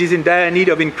evident that it is in dire need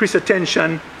of increased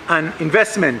attention and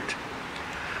investment.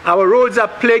 Our roads are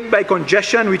plagued by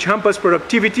congestion, which hampers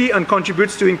productivity and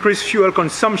contributes to increased fuel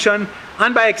consumption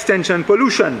and, by extension,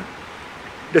 pollution.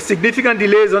 The significant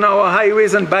delays on our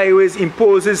highways and byways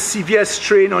imposes severe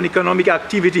strain on economic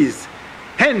activities.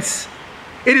 Hence,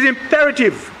 it is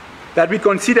imperative that we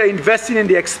consider investing in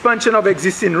the expansion of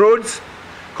existing roads,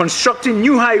 constructing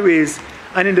new highways,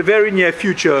 and in the very near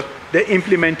future, the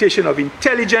implementation of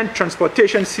intelligent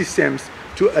transportation systems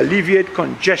to alleviate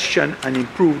congestion and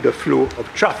improve the flow of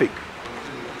traffic.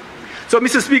 So,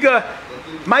 Mr. Speaker,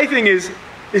 my thing is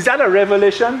that a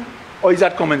revelation or is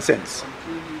that common sense?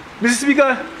 Mr.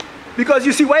 Speaker, because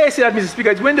you see why I say that, Mr.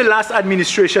 Speaker, is when the last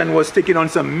administration was taking on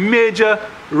some major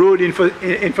road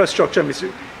infrastructure,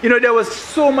 you know, there was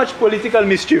so much political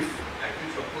mischief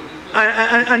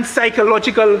and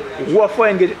psychological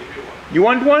warfare. You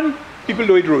want one? People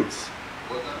don't eat roads.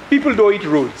 People don't eat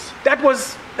roads. That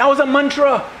was a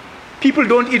mantra. People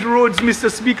don't eat roads,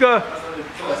 Mr. Speaker.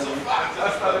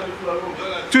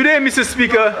 Today, Mr.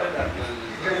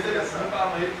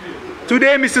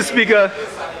 Speaker,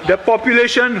 the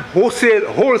population wholesale,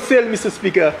 Mr.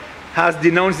 Speaker, has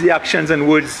denounced the actions and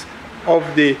words of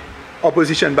the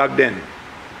opposition back then.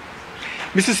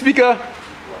 Mr. Speaker,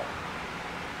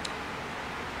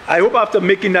 I hope after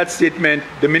making that statement,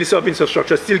 the Minister of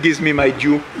Infrastructure still gives me my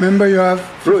due. Member, you have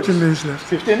 15 minutes left.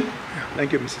 15? Yeah.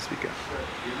 Thank you, Mr. Speaker.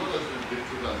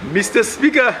 Mr.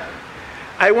 Speaker,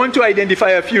 I want to identify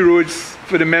a few roads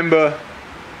for the member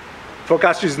for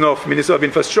Castries North, Minister of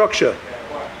Infrastructure.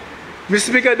 Mr.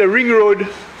 Speaker, the ring road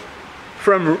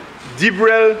from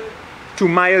Dibrel to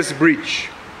Myers Bridge.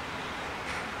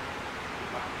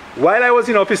 While I was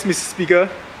in office, Mr. Speaker,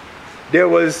 there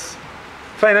was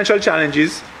financial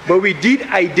challenges, but we did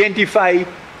identify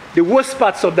the worst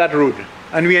parts of that road,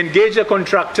 and we engaged a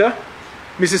contractor,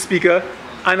 Mr. Speaker,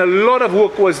 and a lot of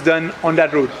work was done on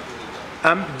that road.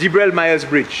 Dibrel Myers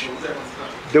Bridge.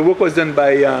 The work was done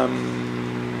by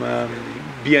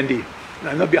BND.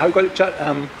 Not how you call it?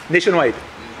 Nationwide.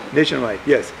 Nationwide,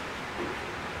 yes.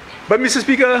 But Mr.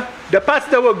 Speaker, the parts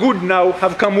that were good now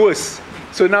have come worse.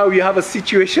 So now we have a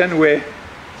situation where,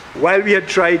 while we had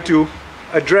tried to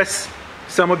address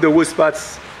some of the worst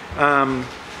parts,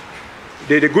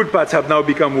 the good parts have now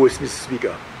become worse, Mr.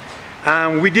 Speaker.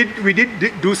 We did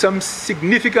do some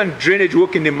significant drainage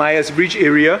work in the Myers Bridge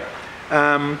area,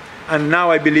 and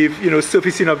now I believe, you know,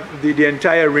 surfacing of the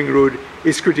entire ring road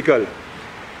is critical.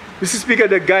 Mr. Speaker,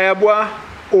 the Gayabwa,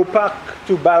 Opak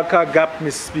to Balka Gap,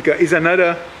 Mr. Speaker, is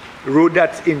another road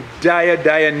that's in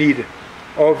dire need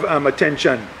of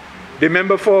attention. The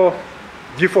member for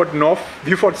Vieux-Fort North,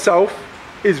 Vieux-Fort South,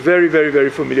 is very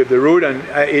familiar with the road, and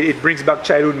it brings back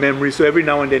childhood memories, so every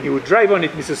now and then he would drive on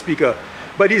it, Mr. Speaker.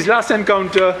 But his last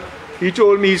encounter, he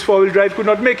told me his four-wheel drive could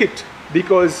not make it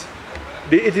because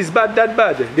it is that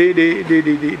bad.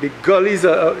 The gullies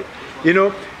are, you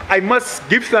know. I must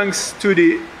give thanks to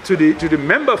the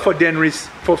member for Denris,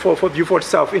 for Vieux-Fort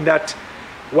South, in that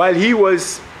while he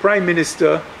was Prime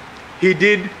Minister, he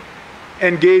did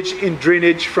engage in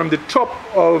drainage from the top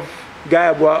of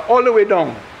Gayabwa all the way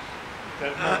down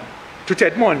to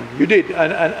Tetmon. You did,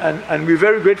 and we're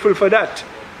very grateful for that.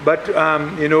 But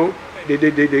you know,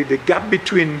 the gap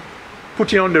between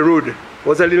putting on the road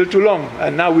was a little too long,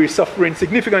 and now we're suffering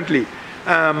significantly.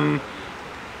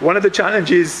 one of the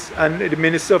challenges, and the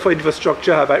Minister for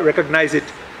Infrastructure have recognized it,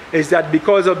 is that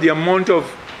because of the amount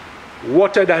of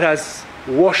water that has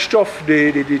washed off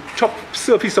the top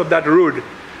surface of that road,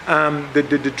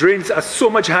 the drains are so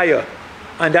much higher,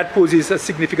 and that poses a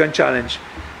significant challenge.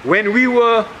 When we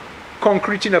were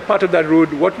concreting a part of that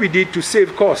road, what we did to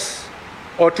save costs,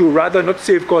 or to rather not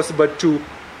save costs, but to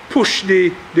push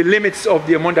the limits of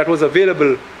the amount that was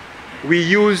available, we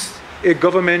used a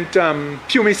government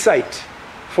pumicide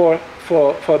for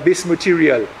base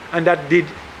material, and that did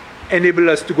enable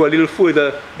us to go a little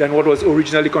further than what was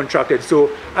originally contracted. So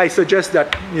I suggest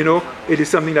that, you know, it is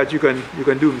something that you can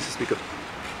do, Mr. Speaker.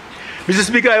 Mr.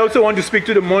 Speaker, I also want to speak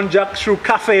to the Monjack through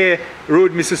Cafe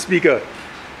Road, Mr. Speaker.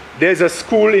 There's a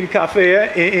school in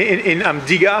Cafe in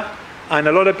Diga, and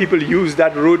a lot of people use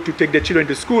that road to take their children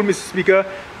to school, Mr. Speaker,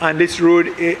 and this road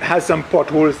has some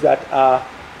potholes that are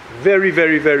very,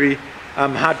 very, very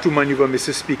hard to maneuver,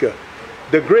 Mr. Speaker.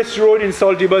 The Grace Road in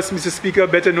Saltibus, Mr. Speaker,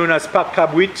 better known as Park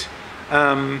Cabwit,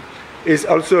 is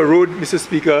also a road, Mr.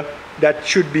 Speaker, that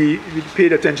should be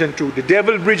paid attention to. The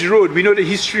Devil Bridge Road, we know the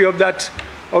history of that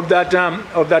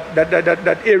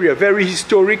area, very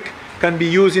historic, can be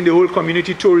used in the whole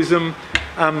community tourism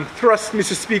thrust,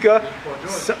 Mr. Speaker.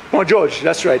 Pont George,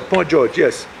 that's right, Pont George,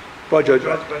 yes. Pont George.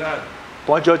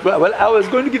 Pont George. Well, I was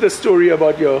going to give a story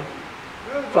about your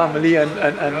family and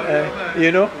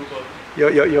you know,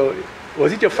 your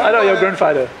was it your father or your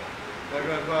grandfather? My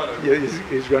grandfather. Yeah,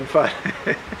 his grandfather.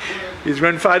 His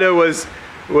grandfather was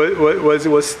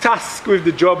tasked with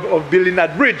the job of building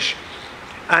that bridge,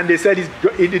 and they said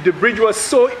the bridge was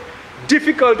so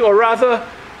difficult, or rather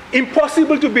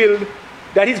impossible to build,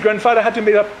 that his grandfather had to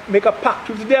make a pact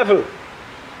with the devil.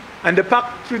 And the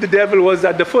pact with the devil was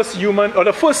that the first human, or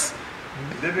the first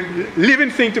living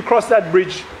thing to cross that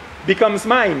bridge becomes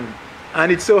mine.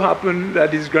 And it so happened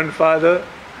that his grandfather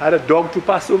had a dog to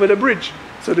pass over the bridge.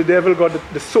 So the devil got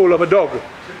the soul of a dog.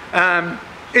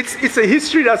 It's a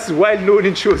history that's well known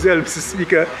in Choiseul, Mr.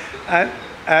 Speaker.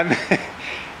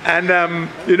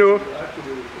 You know,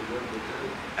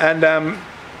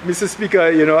 Mr.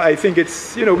 Speaker, you know, I think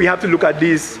it's, you know, we have to look at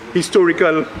these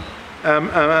historical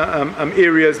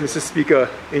areas, Mr. Speaker,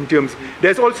 in terms.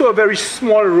 There's also a very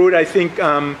small road, I think,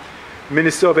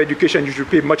 Minister of Education, you should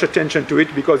pay much attention to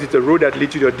it, because it's a road that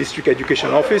leads to your district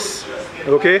education office.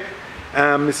 Okay,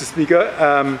 Mr. Speaker,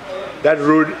 that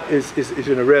road is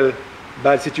in a real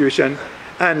bad situation.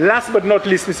 And last but not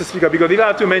least, Mr. Speaker, because if I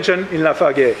have to mention in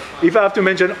Lafargue, if I have to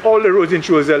mention all the roads in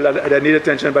Choiseul that need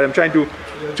attention, but I'm trying to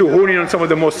hone in on some of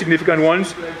the most significant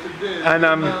ones. And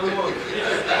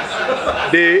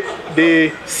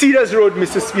the Cedars Road,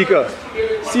 Mr. Speaker,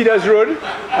 Cedars Road,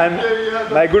 and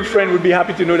my good friend would be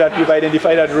happy to know that we've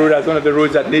identified that road as one of the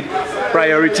roads that need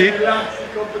priority.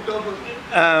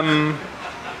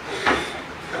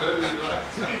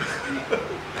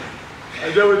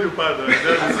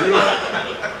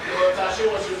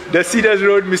 The Cedars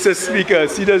Road, Mr. Speaker,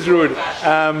 Cedars Road.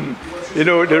 You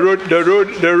know, the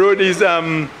road is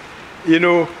you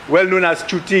know, well known as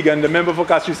Chutig, and the member for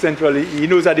Castries Central, he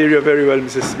knows that area very well,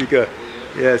 Mr. Speaker.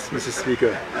 Yes, Mr.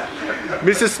 Speaker.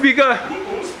 Mr. Speaker.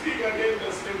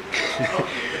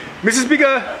 Mr.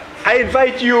 Speaker, I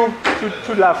invite you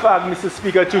to Lafargue, Mr.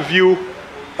 Speaker, to view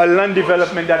a land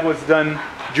development that was done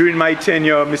during my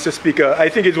tenure, Mr. Speaker. I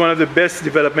think it's one of the best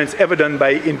developments ever done by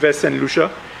Invest and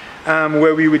Lucia,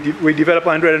 where we developed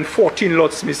 114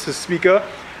 lots, Mr. Speaker,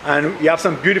 and we have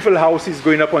some beautiful houses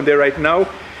going up on there right now.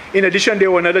 In addition, there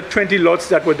were another 20 lots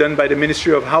that were done by the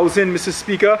Ministry of Housing, Mr.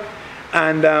 Speaker,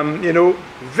 and you know,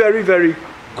 very, very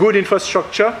good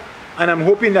infrastructure. And I'm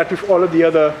hoping that with all of the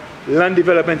other land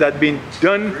development that have been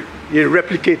done, you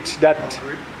replicate that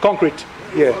concrete.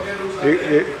 Yeah.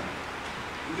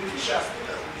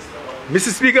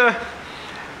 Mr. Speaker,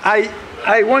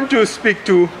 I want to speak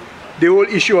to the whole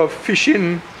issue of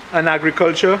fishing and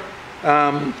agriculture.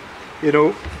 You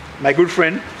know, my good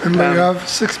friend. And you have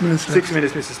 6 minutes left. 6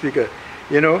 minutes, Mr. Speaker.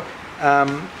 You know,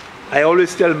 I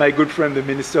always tell my good friend, the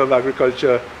Minister of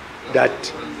Agriculture, that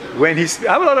when I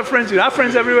have a lot of friends, you know, I have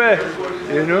friends everywhere,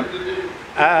 you know,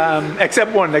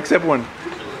 except one.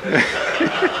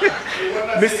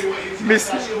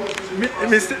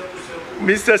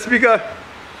 Mr. Speaker,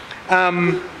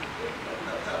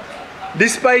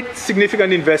 despite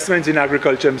significant investments in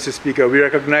agriculture, Mr. Speaker, we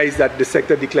recognize that the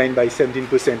sector declined by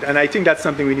 17%, and I think that's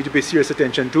something we need to pay serious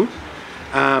attention to.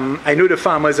 I know the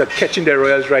farmers are catching their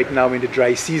royals right now in the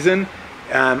dry season.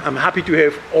 I'm happy to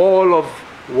have all of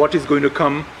what is going to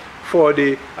come for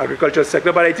the agricultural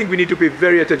sector, but I think we need to pay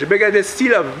very attention, because there's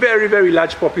still a very, very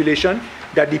large population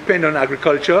that depend on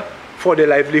agriculture for their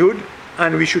livelihood,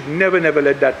 and we should never, never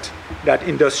let that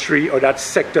industry or that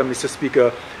sector, Mr.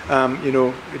 Speaker,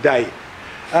 die.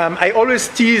 I always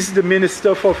tease the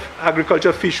Minister for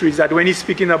Agriculture Fisheries that when he's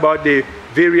speaking about the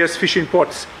various fishing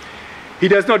ports, he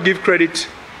does not give credit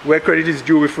where credit is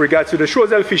due with regards to the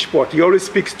Choiseul fish port. He always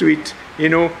speaks to it,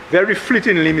 very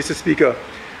fleetingly, Mr. Speaker.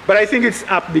 But I think it's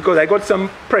apt because I got some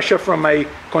pressure from my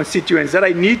constituents that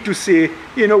I need to say,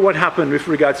 what happened with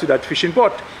regards to that fishing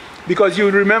port. Because you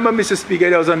remember, Mr.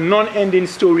 Speaker, there was a non-ending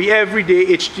story. Every day,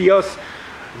 HTS,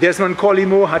 Desmond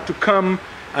Collimo had to come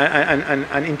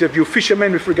and interview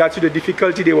fishermen with regards to the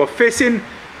difficulty they were facing,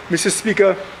 Mr.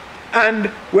 Speaker. And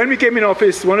when we came in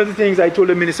office, one of the things I told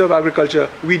the Minister of Agriculture,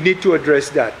 we need to address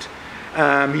that.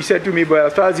 He said to me, well,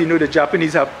 as far as you know, the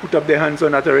Japanese have put up their hands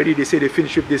on that already. They say they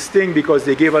finished with this thing because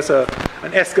they gave us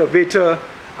an excavator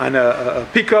and a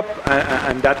pickup,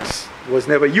 and that was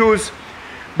never used.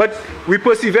 But we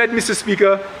persevered, Mr.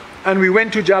 Speaker, and we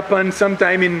went to Japan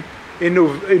sometime in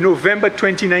November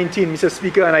 2019, Mr.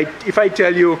 Speaker, and if I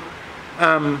tell you,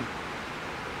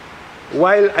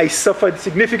 while I suffered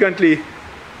significantly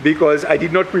because I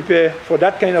did not prepare for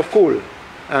that kind of cold,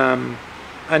 and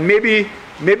maybe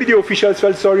the officials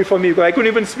felt sorry for me because I couldn't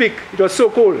even speak. It was so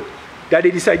cold that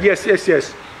they decided,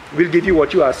 yes, we'll give you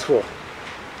what you asked for.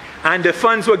 And the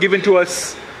funds were given to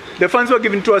us. The funds were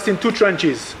given to us in 2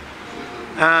 tranches.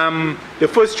 The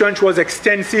first tranche was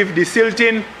extensive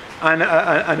desilting and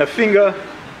a finger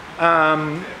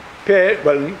pair,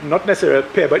 well, not necessarily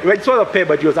a pair, but it was a pair,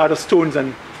 but it was out of stones.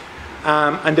 And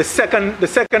the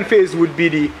second phase would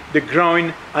be the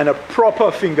ground and a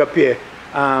proper finger pair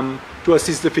to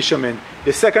assist the fishermen.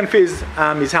 The second phase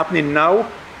is happening now.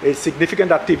 A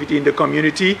significant activity in the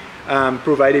community,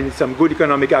 providing some good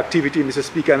economic activity, Mr.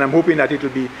 Speaker, and I'm hoping that it will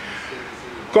be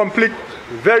complete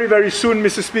very, very soon,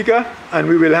 Mr. Speaker, and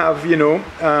we will have,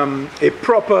 a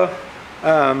proper,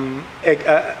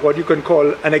 what you can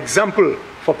call an example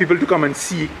for people to come and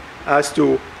see as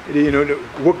to, the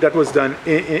work that was done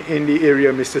in the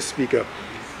area, Mr. Speaker.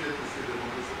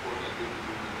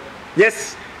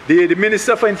 Yes, the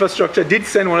Minister for Infrastructure did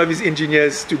send one of his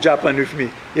engineers to Japan with me.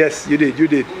 Yes, you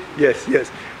did. Yes.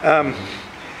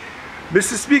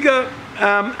 Mr. Speaker,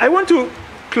 I want to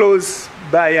close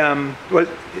by,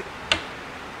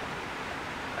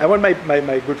 I want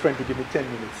my good friend to give me 10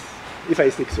 minutes, if I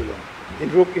take so long.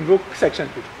 Invoke section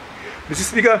 2. Mr.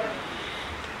 Speaker,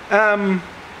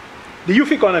 the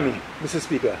youth economy, Mr.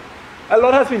 Speaker. A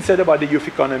lot has been said about the youth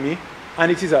economy,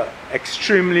 and it is an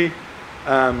extremely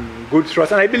good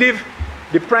thrust. And I believe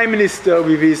the Prime Minister,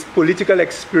 with his political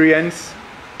experience,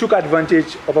 took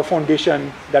advantage of a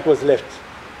foundation that was left.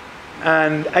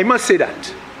 And I must say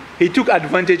that. He took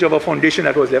advantage of a foundation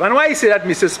that was left. And why I say that,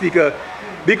 Mr. Speaker?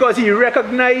 Because he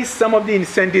recognized some of the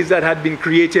incentives that had been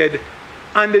created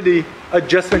under the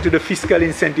adjustment to the Fiscal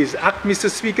Incentives Act, Mr.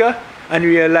 Speaker, and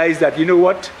realized that,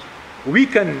 we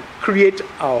can create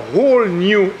a whole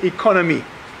new economy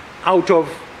out of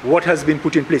what has been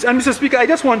put in place. And Mr. Speaker, I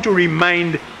just want to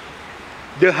remind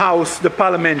the House, the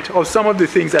Parliament, of some of the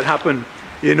things that happened,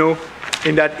 in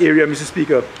that area, Mr.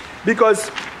 Speaker. Because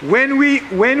when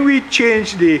we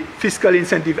changed the Fiscal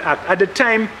Incentive Act, at the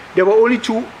time, there were only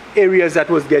 2 areas that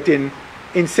was getting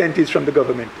incentives from the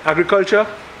government, agriculture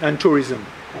and tourism.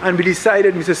 And we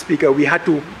decided, Mr. Speaker, we had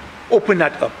to open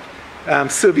that up.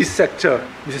 Service sector,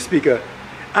 Mr. Speaker.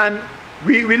 And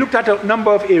we looked at a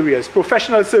number of areas.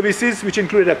 Professional services, which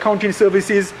included accounting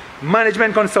services,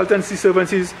 management consultancy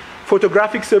services,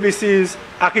 photographic services,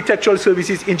 architectural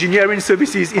services, engineering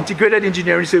services, integrated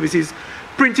engineering services,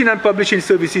 printing and publishing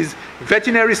services,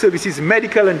 veterinary services,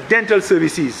 medical and dental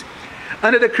services.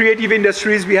 Under the creative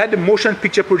industries, we had the motion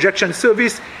picture projection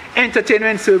service,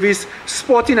 entertainment service,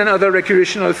 sporting and other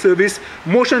recreational service,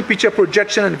 motion picture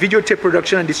projection and videotape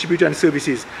production and distribution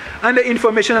services. Under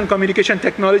information and communication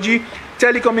technology,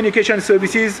 telecommunication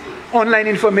services, online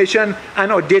information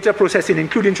and or data processing,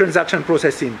 including transaction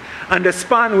processing. Under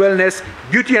spa and wellness,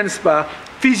 beauty and spa,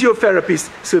 physiotherapist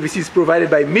services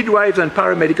provided by midwives and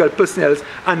paramedical personnel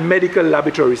and medical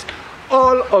laboratories.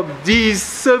 All of these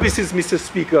services, Mr.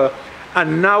 Speaker, are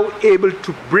now able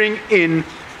to bring in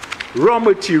raw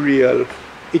material,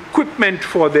 equipment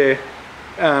for their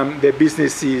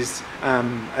businesses,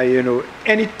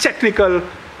 any technical,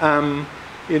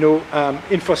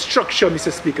 infrastructure,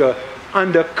 Mr. Speaker,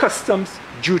 under customs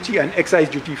duty and excise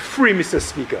duty free, Mr.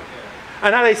 Speaker.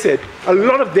 And as I said, a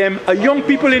lot of them are young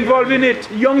people involved in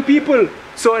it, young people.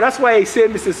 So that's why I said,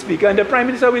 Mr. Speaker, and the Prime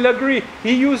Minister will agree,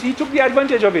 he took the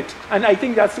advantage of it. And I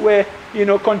think that's where,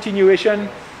 continuation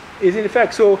is in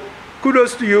effect. So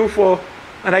kudos to you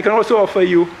and I can also offer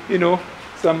you,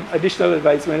 some additional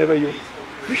advice whenever you.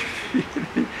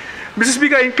 Mr.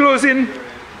 Speaker, in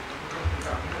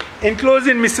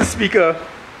closing, Mr. Speaker,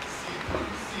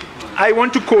 I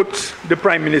want to quote the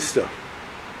Prime Minister.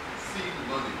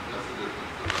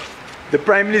 The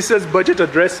Prime Minister's budget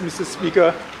address, Mr.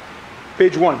 Speaker,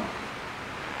 page 1.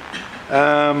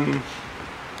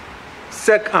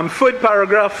 Third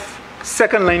paragraph,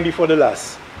 second line before the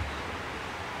last.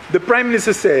 The Prime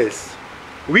Minister says,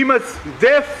 we must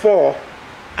therefore,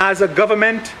 as a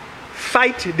government,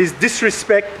 fight this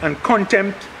disrespect and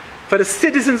contempt for the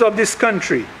citizens of this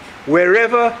country,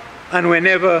 wherever and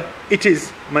whenever it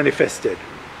is manifested.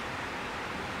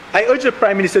 I urge the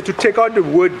Prime Minister to take out the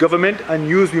word government and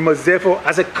use we must therefore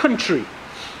as a country.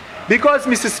 Because,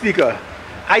 Mr. Speaker,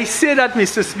 I say that,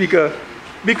 Mr. Speaker,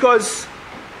 because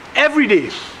every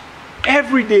day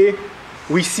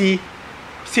we see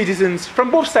citizens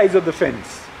from both sides of the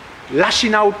fence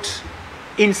lashing out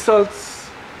insults,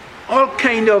 all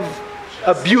kind of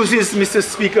abuses, Mr.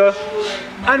 Speaker.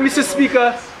 And, Mr.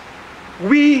 Speaker,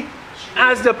 we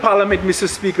as the Parliament, Mr.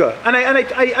 Speaker, and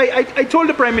I told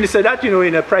the Prime Minister that,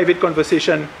 in a private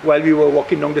conversation while we were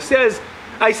walking down the stairs.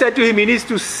 I said to him, he needs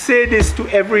to say this to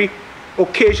every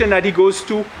occasion that he goes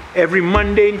to, every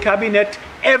Monday in Cabinet,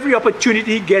 every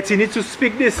opportunity he gets, he needs to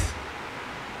speak this.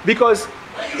 Because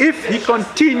if he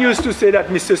continues to say that,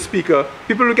 Mr. Speaker,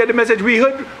 people will get the message. We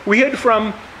heard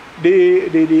from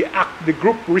the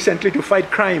group recently to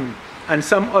fight crime, and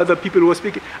some other people who were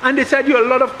speaking, and they said a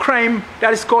lot of crime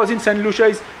that is caused in St. Lucia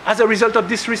is as a result of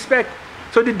disrespect.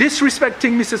 So the disrespect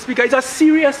thing, Mr. Speaker, is a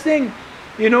serious thing,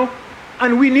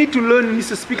 and we need to learn,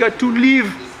 Mr. Speaker, to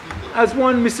live as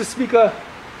one, Mr. Speaker.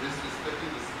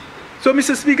 So,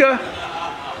 Mr. Speaker,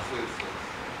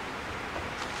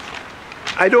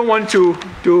 I don't want to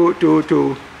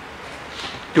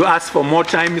ask for more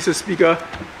time, Mr. Speaker,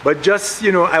 but just,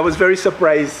 I was very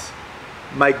surprised.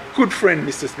 My good friend,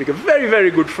 Mr. Speaker, very,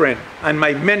 very good friend, and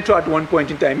my mentor at one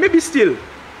point in time, maybe still,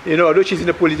 although she's in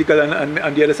the political and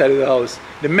on the other side of the house,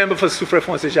 the member for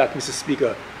Soufrière-Fonce-Jacques, Mr.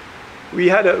 Speaker. We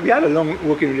had a long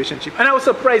working relationship. And I was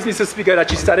surprised, Mr. Speaker, that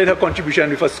she started her contribution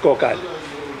with a scorecard.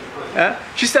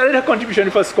 She started her contribution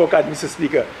with a scorecard, Mr.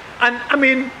 Speaker. And,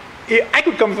 I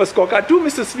could come with a scorecard too,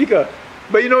 Mr. Speaker.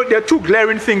 But, there are two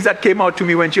glaring things that came out to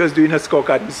me when she was doing her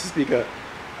scorecard, Mr. Speaker,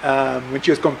 when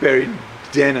she was comparing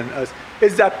then and us,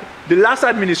 is that the last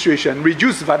administration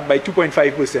reduced VAT by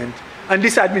 2.5%, and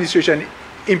this administration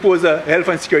imposed a health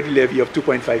and security levy of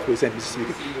 2.5%, Mr.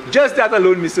 Speaker. Just that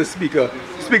alone, Mr. Speaker,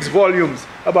 speaks volumes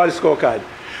about the scorecard.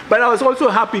 But I was also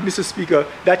happy, Mr. Speaker,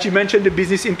 that you mentioned the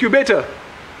business incubator.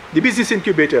 The business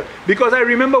incubator. Because I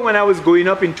remember when I was going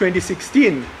up in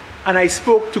 2016, and I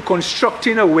spoke to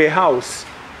constructing a warehouse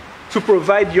to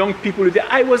provide young people with it.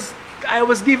 I was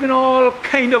given all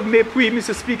kind of mépris,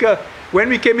 Mr. Speaker. When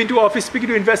we came into office speaking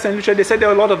to Invest and Lucia, they said there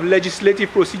were a lot of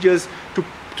legislative procedures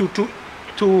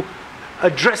to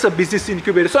address a business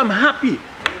incubator. So I'm happy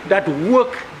that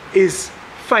work is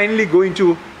finally going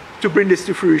to bring this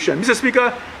to fruition. Mr.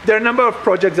 Speaker, there are a number of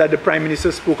projects that the Prime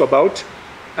Minister spoke about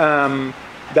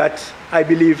that I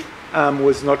believe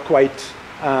was not quite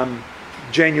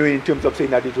genuine in terms of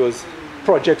saying that it was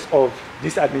projects of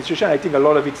this administration. I think a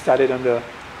lot of it started under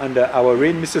our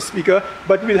reign, Mr. Speaker,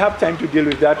 but we'll have time to deal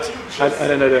with that at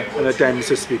another time,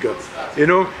 Mr. Speaker.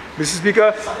 Mr.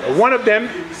 Speaker, one of them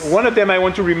I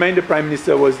want to remind the Prime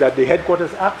Minister was that the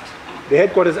Headquarters Act. The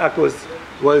Headquarters Act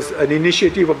was an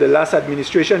initiative of the last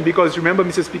administration, because remember,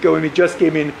 Mr. Speaker, when we just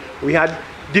came in, we had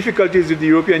difficulties with the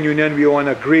European Union. We were on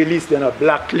a grey list, then a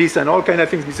black list, and all kinds of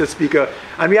things, Mr. Speaker.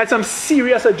 And we had some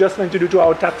serious adjustment to do to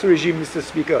our tax regime, Mr.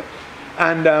 Speaker.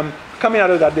 And coming out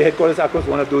of that, the Headquarters Act was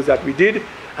one of those that we did.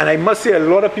 And I must say, a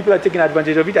lot of people are taking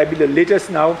advantage of it. I believe the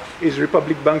latest now is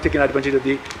Republic Bank taking advantage of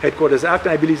the Headquarters Act.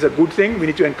 And I believe it's a good thing. We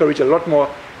need to encourage a lot more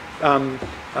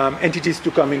entities to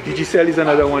come in. DigiCell is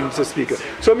another one, Mr. Speaker.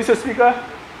 So, Mr. Speaker,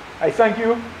 I thank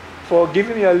you for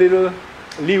giving me a little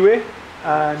leeway,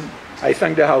 and I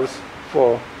thank the House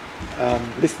for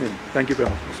listening. Thank you very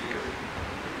much, Mr. Speaker.